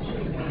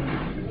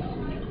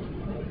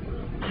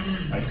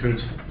 I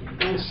could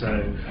also,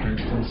 for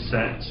instance,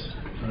 set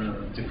a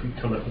different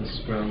colour for the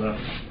scroller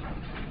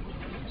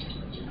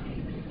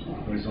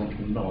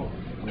horizontal knob.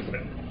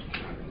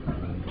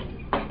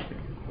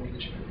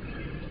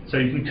 So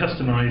you can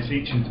customise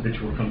each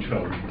individual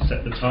control. You can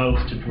set the tiles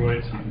to draw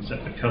it, you can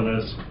set the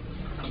colours.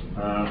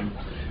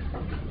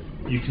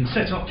 You can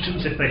set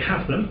options if they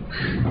have them.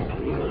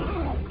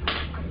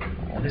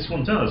 And this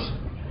one does.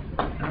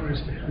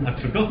 I've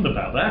forgotten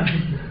about that.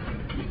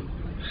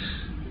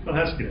 Well,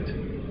 that's good.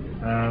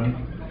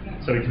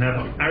 So we can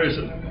have arrows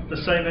at the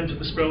same end of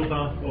the scroll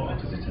bar or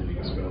opposite end of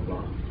the scroll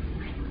bar.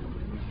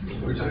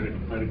 Which is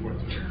highly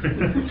important.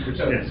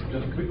 Yes.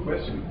 Just a quick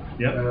question.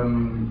 Yep.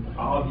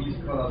 Are these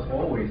colors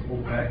always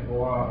opaque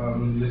or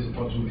listed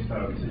for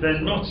transparent?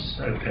 They're not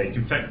opaque.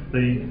 In fact,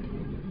 the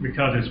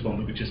Ricardo's one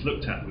that we just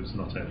looked at was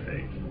not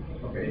opaque.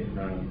 Okay.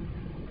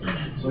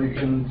 So you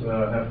can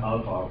have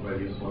alpha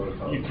values for the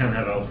colors? You can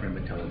have alpha in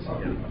the colours,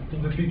 Okay. yeah.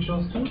 In the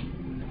pictures too?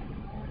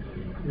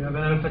 You have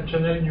an alpha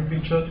channel in your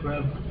picture to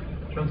have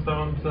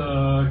transparent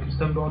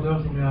custom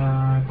borders in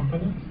a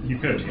component? You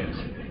could, yes.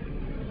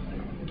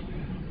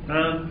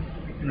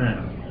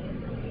 Now,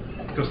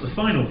 of course, the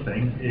final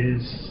thing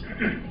is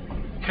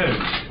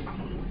code.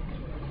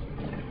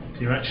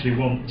 If you actually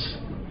want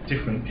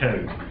different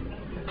code,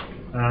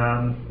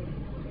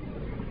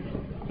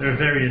 there are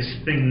various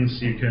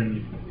things you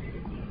can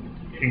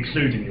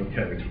include in your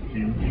code,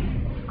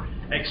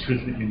 extras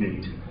that you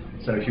need.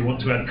 So if you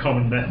want to add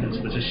common methods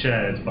that are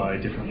shared by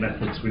different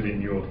methods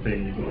within your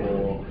theme,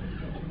 or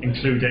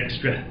include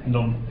extra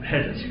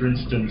non-headers, for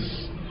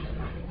instance,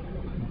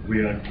 we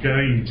are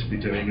going to be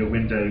doing a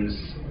Windows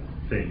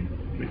theme,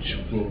 which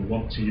will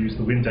want to use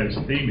the Windows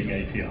theming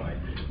API,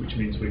 which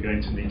means we're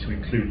going to need to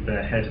include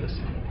their headers.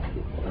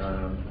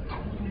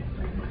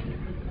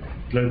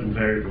 Global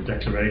variable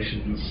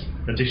declarations,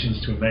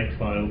 additions to a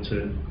makefile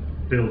to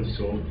build it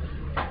all.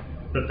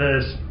 But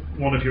there's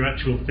one of your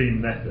actual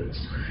theme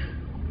methods,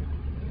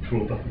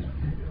 draw button,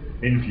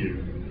 in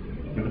view,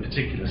 with a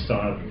particular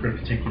style for a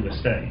particular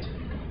state.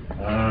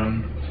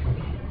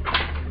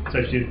 So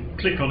if you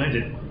click on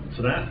edit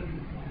for that,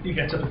 you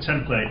get up a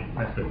template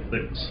method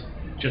that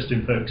just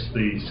invokes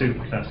the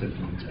superclass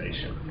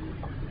implementation.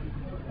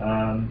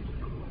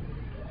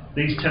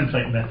 These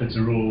template methods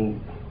are all,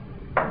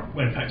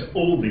 well, in fact,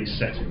 all these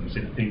settings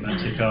in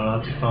thematic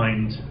are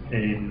defined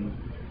in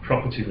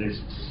property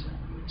lists,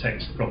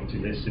 text property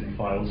lists in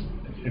files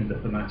in the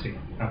thematic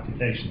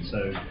application.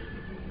 So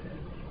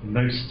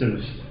most of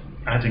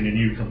adding a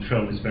new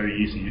control is very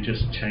easy. You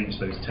just change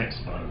those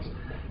text files.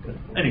 But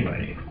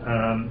anyway,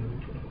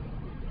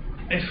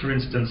 if, for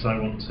instance, I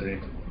want to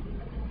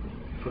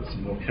put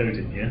some more code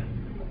in here,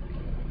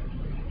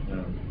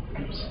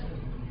 oops.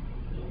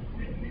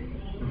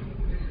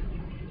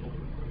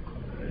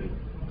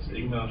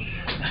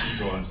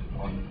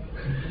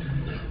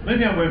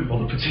 Maybe I won't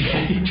bother putting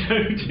any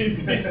code in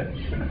here.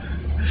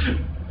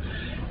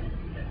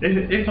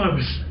 If I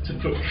was to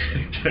put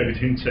code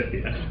into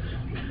here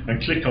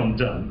and click on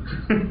done,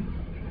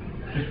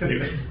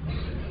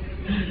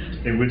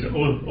 it would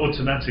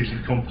automatically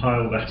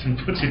compile that and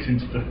put it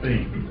into the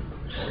theme.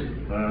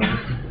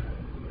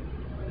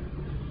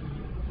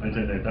 I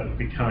don't know, that would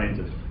be kind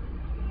of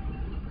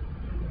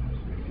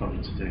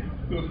fun to do.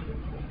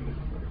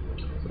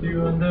 Do you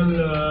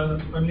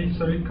handle only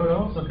solid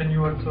colors, or can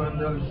you also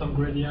handle some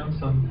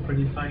gradients and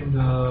predefined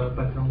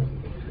patterns?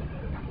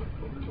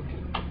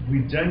 We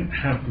don't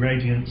have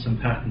gradients and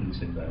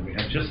patterns in there. We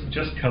have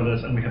just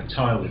colours, and we have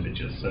tile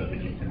images so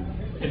that you can...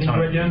 Any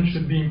gradient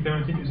should be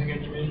implemented using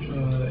an image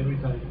every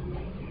time?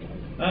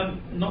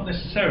 Not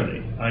necessarily.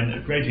 A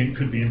gradient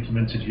could be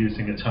implemented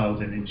using a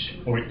tiled image,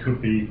 or it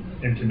could be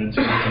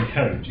implemented using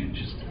code. You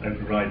just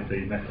override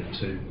the method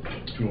to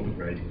draw the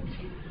gradient.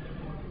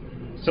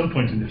 At some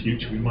point in the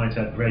future, we might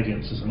add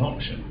gradients as an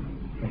option,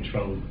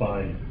 controlled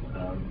by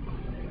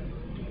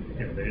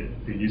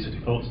the user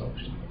defaults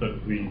option,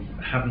 but we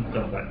haven't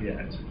done that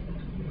yet.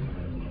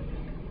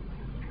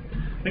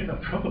 I think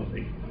that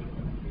probably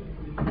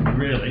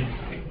really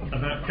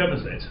about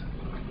covers it.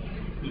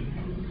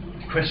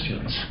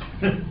 Questions?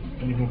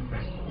 Any more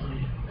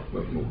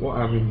questions? What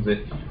happens if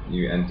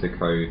you enter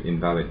code,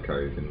 invalid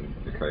code, in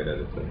the code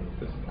editor,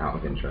 just out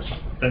of interest?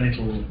 Then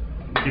it'll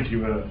give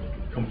you a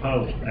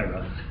compile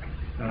error.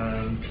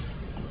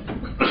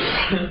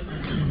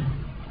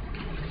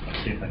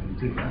 Let's see if I can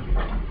do that.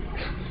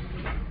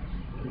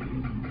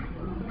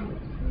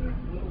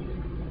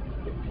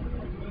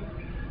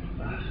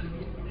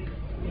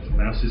 The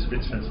mouse is a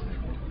bit sensitive.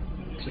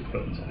 Click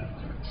buttons are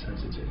quite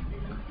sensitive.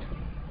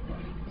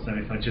 So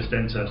if I just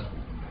enter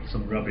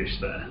some rubbish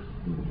there,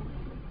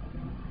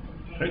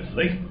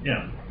 hopefully,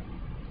 yeah,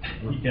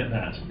 you get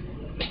that.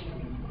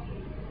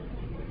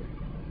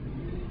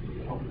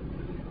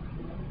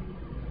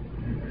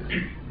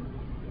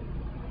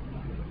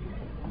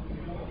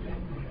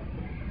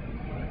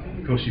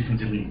 Of course, you can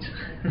delete.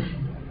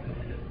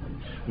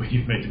 where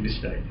you've made a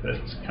mistake.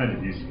 That's kind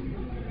of useful.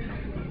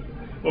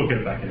 Or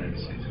go back and edit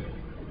it.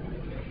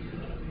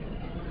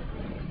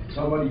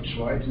 Somebody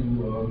try to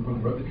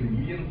convert the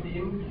chameleon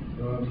theme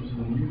to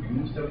the new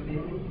Fosdem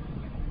theme?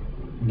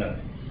 No.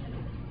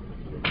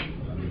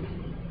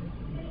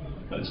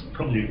 That's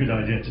probably a good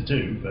idea to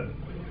do, but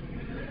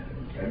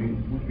I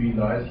mean, it would be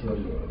nice to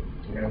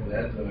have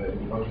that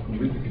in order to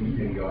convince the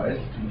chameleon guys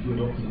to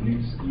adopt the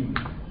new scheme,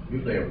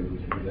 if they are willing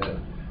to do that.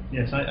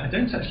 yes, I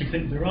don't actually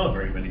think there are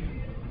very many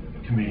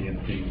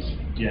chameleon themes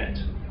yet.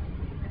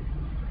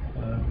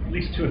 At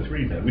least 2 or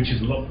 3 though, which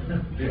is a lot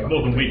Yeah.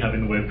 more than we have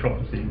in the way of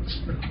proper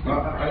themes.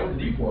 I don't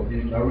default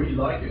theme, I really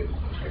like it,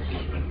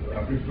 actually.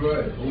 I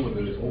prefer it over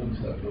the old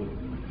stuff, though.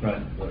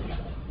 Right. But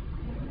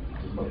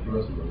it's my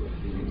personal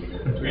feeling.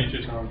 To each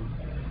his own.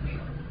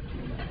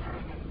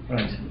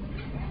 Right.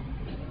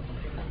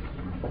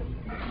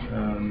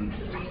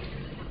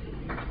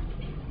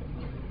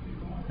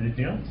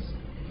 Anything else?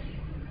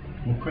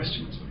 More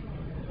questions?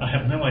 I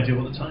have no idea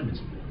what the time is.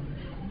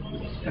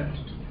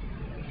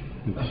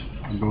 It's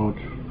about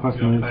 5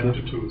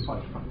 minutes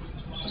left.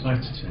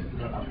 5 to 2.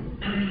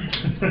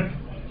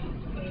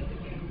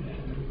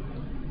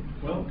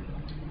 Well,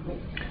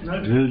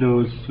 no. Will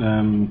those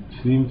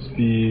themes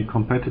be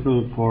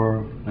compatible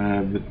for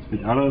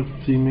with other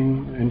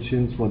theming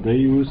engines what they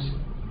use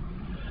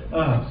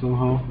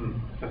somehow?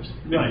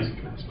 Right.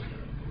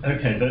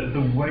 Okay,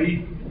 the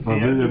way Or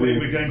will there be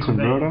we're going to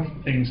converter?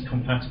 make things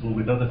compatible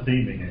with other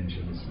theming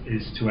engines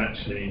is to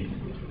actually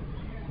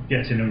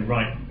get in a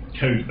right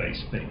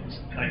code-based things.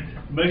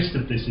 Most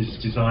of this is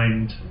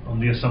designed on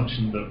the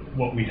assumption that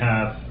what we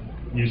have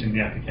using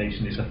the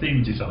application is a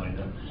theme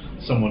designer,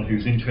 someone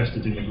who's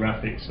interested in the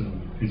graphics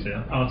and who's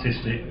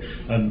artistic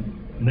and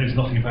knows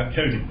nothing about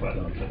coding, quite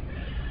likely.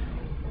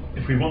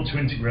 If we want to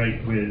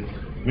integrate with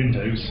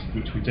Windows,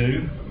 which we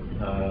do,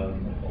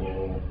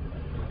 or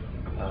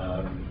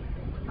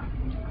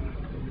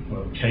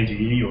well,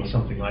 KDE or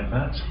something like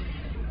that,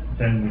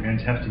 then we're going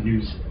to have to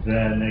use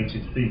their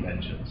native theme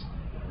engines.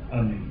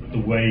 And the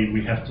way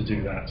we have to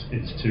do that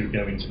is to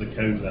go into the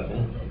code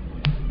level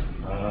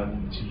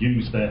and to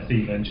use their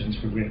theme engines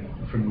from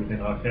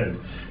within our code.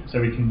 So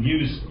we can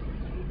do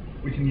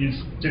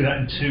that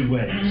in 2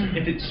 ways.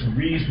 If it's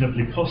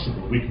reasonably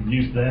possible, we can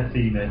use their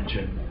theme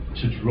engine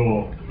to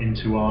draw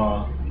into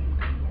our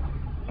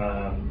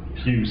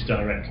views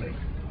directly,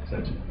 so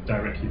to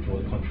directly draw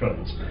the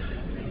controls.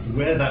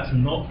 Where that's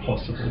not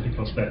possible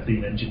because their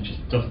theme engine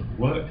just doesn't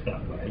work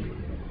that way,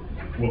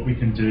 what we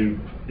can do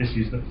is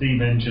use the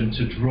theme engine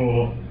to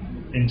draw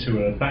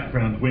into a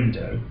background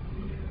window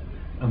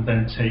and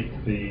then take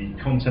the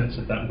contents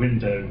of that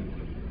window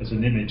as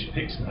an image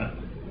pixmap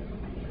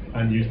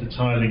and use the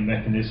tiling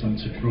mechanism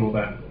to draw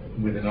that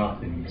within our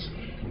themes,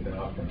 within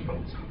our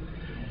controls.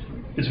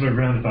 Bit of a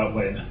roundabout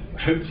way, and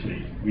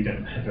hopefully we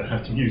don't ever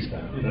have to use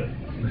that,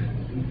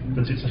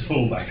 but it's a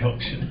fallback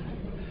option.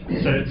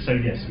 So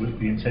yes,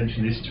 the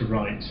intention is to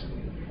write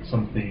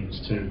some themes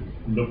to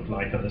look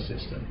like other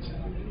systems.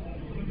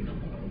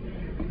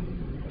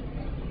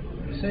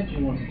 You said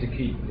you wanted to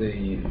keep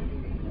the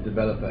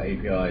developer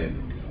API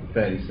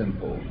fairly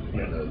simple,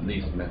 Yeah. the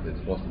least methods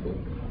possible.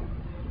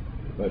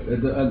 But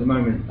at the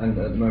moment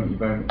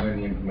you've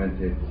only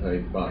implemented, say,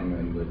 button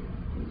and the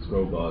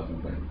scroll bars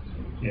and things.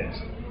 Yes.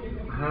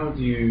 How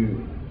do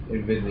you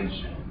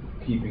envisage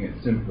keeping it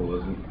simple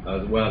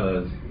as well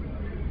as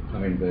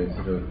having the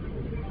sort of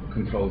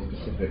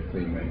control-specific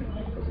theming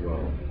as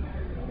well?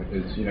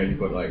 Because you've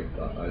got like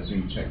I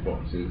assume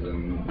checkboxes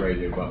and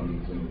radio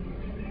buttons, and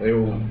they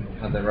all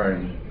have their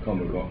own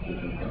combo boxes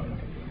and stuff.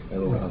 They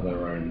all have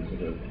their own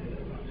sort of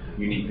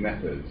unique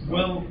methods.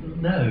 Well,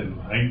 no.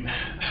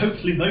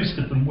 Hopefully most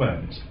of them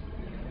won't,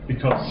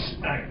 because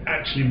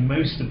actually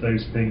most of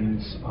those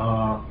things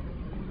are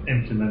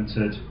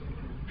implemented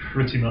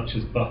pretty much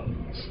as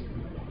buttons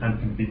and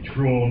can be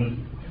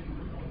drawn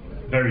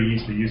very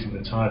easily using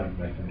the tiling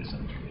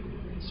mechanism.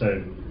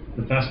 So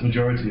the vast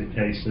majority of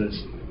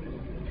cases,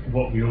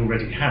 what we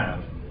already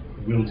have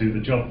will do the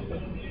job for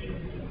them.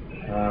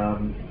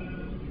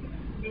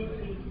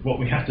 What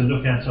we have to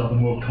look at are the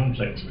more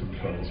complex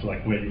controls,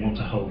 like where you want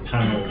a whole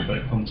panel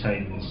that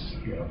contains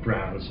a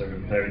browser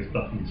and various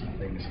buttons and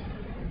things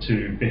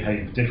to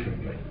behave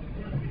differently.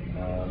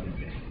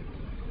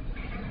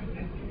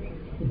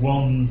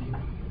 One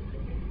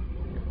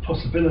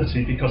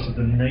possibility, because of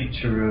the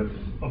nature of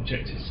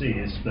Objective-C,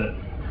 is that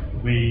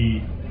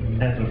we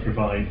never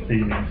provide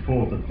theming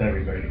for the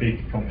very, very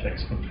big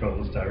complex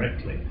controls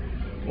directly.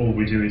 All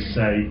we do is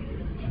say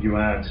you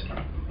add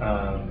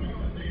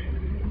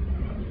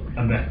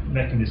a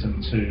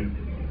mechanism to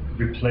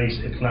replace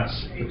a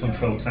class, the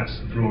control class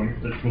that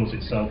draws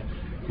itself,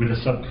 with a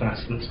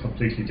subclass that's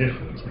completely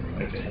different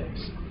and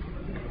behaves.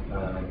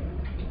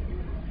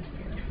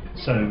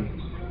 So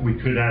we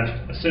could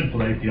add a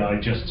simple API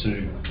just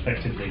to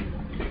effectively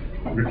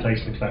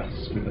replace the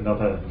class with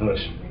another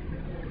version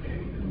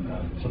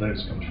for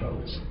those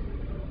controls.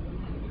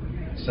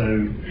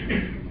 So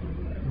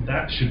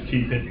that should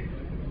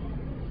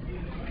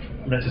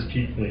let us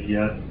keep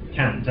the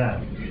count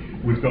down.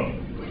 We've got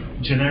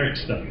generic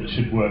stuff that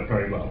should work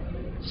very well,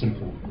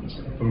 simple,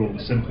 for all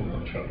the simple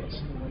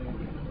controllers.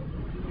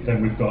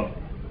 Then we've got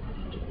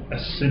a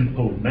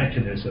simple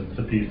mechanism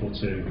for people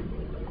to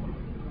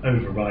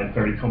override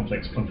very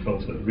complex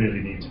controls that really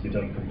need to be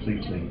done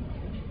completely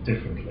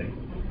differently.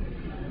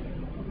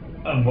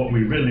 And what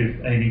we're really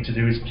aiming to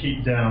do is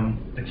keep down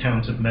the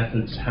count of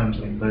methods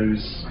handling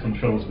those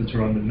controls that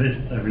are in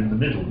the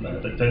middle there,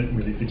 that don't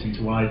really fit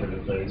into either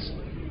of those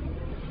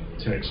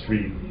two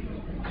extreme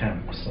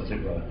camps, as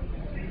it were.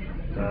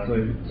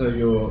 So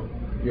your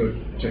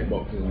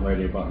checkboxes and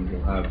radio buttons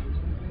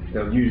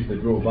they'll use the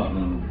draw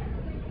button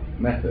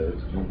method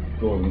to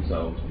draw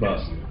themselves, but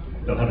yes,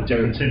 they'll have a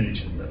different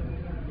image in them,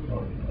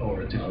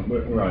 or a different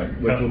right,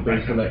 which will be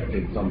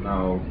selected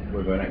somehow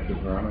with an extra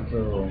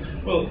parameter, or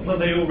well,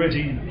 they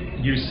already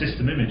use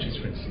system images,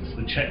 for instance.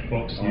 The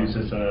checkbox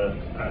uses a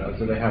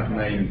so they have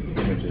named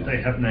images.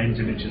 They have named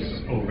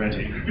images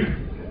already,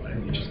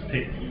 and you just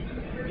pick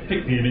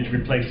the image,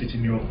 replace it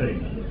in your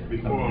thing,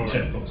 and the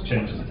checkbox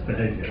changes its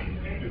behavior.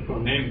 Before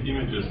named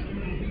images,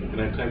 when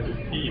I try to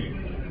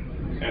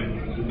theme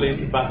and replace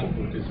the button,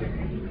 which is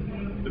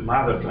the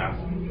mother class,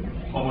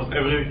 almost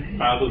every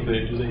part of the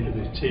user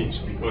interface changed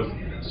because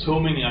so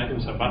many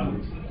items are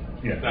buttons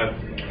that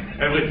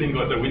everything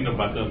got a window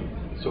button.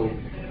 So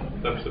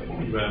that's the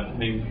point where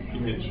named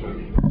image was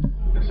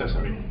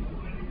necessary.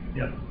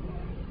 Yeah.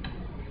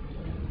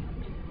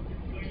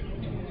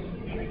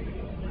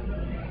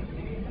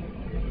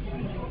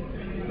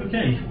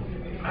 Okay,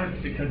 I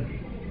think I'd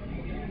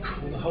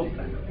call the halt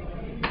then.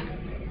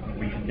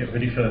 We can get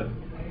ready for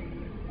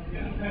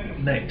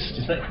next.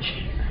 Is that?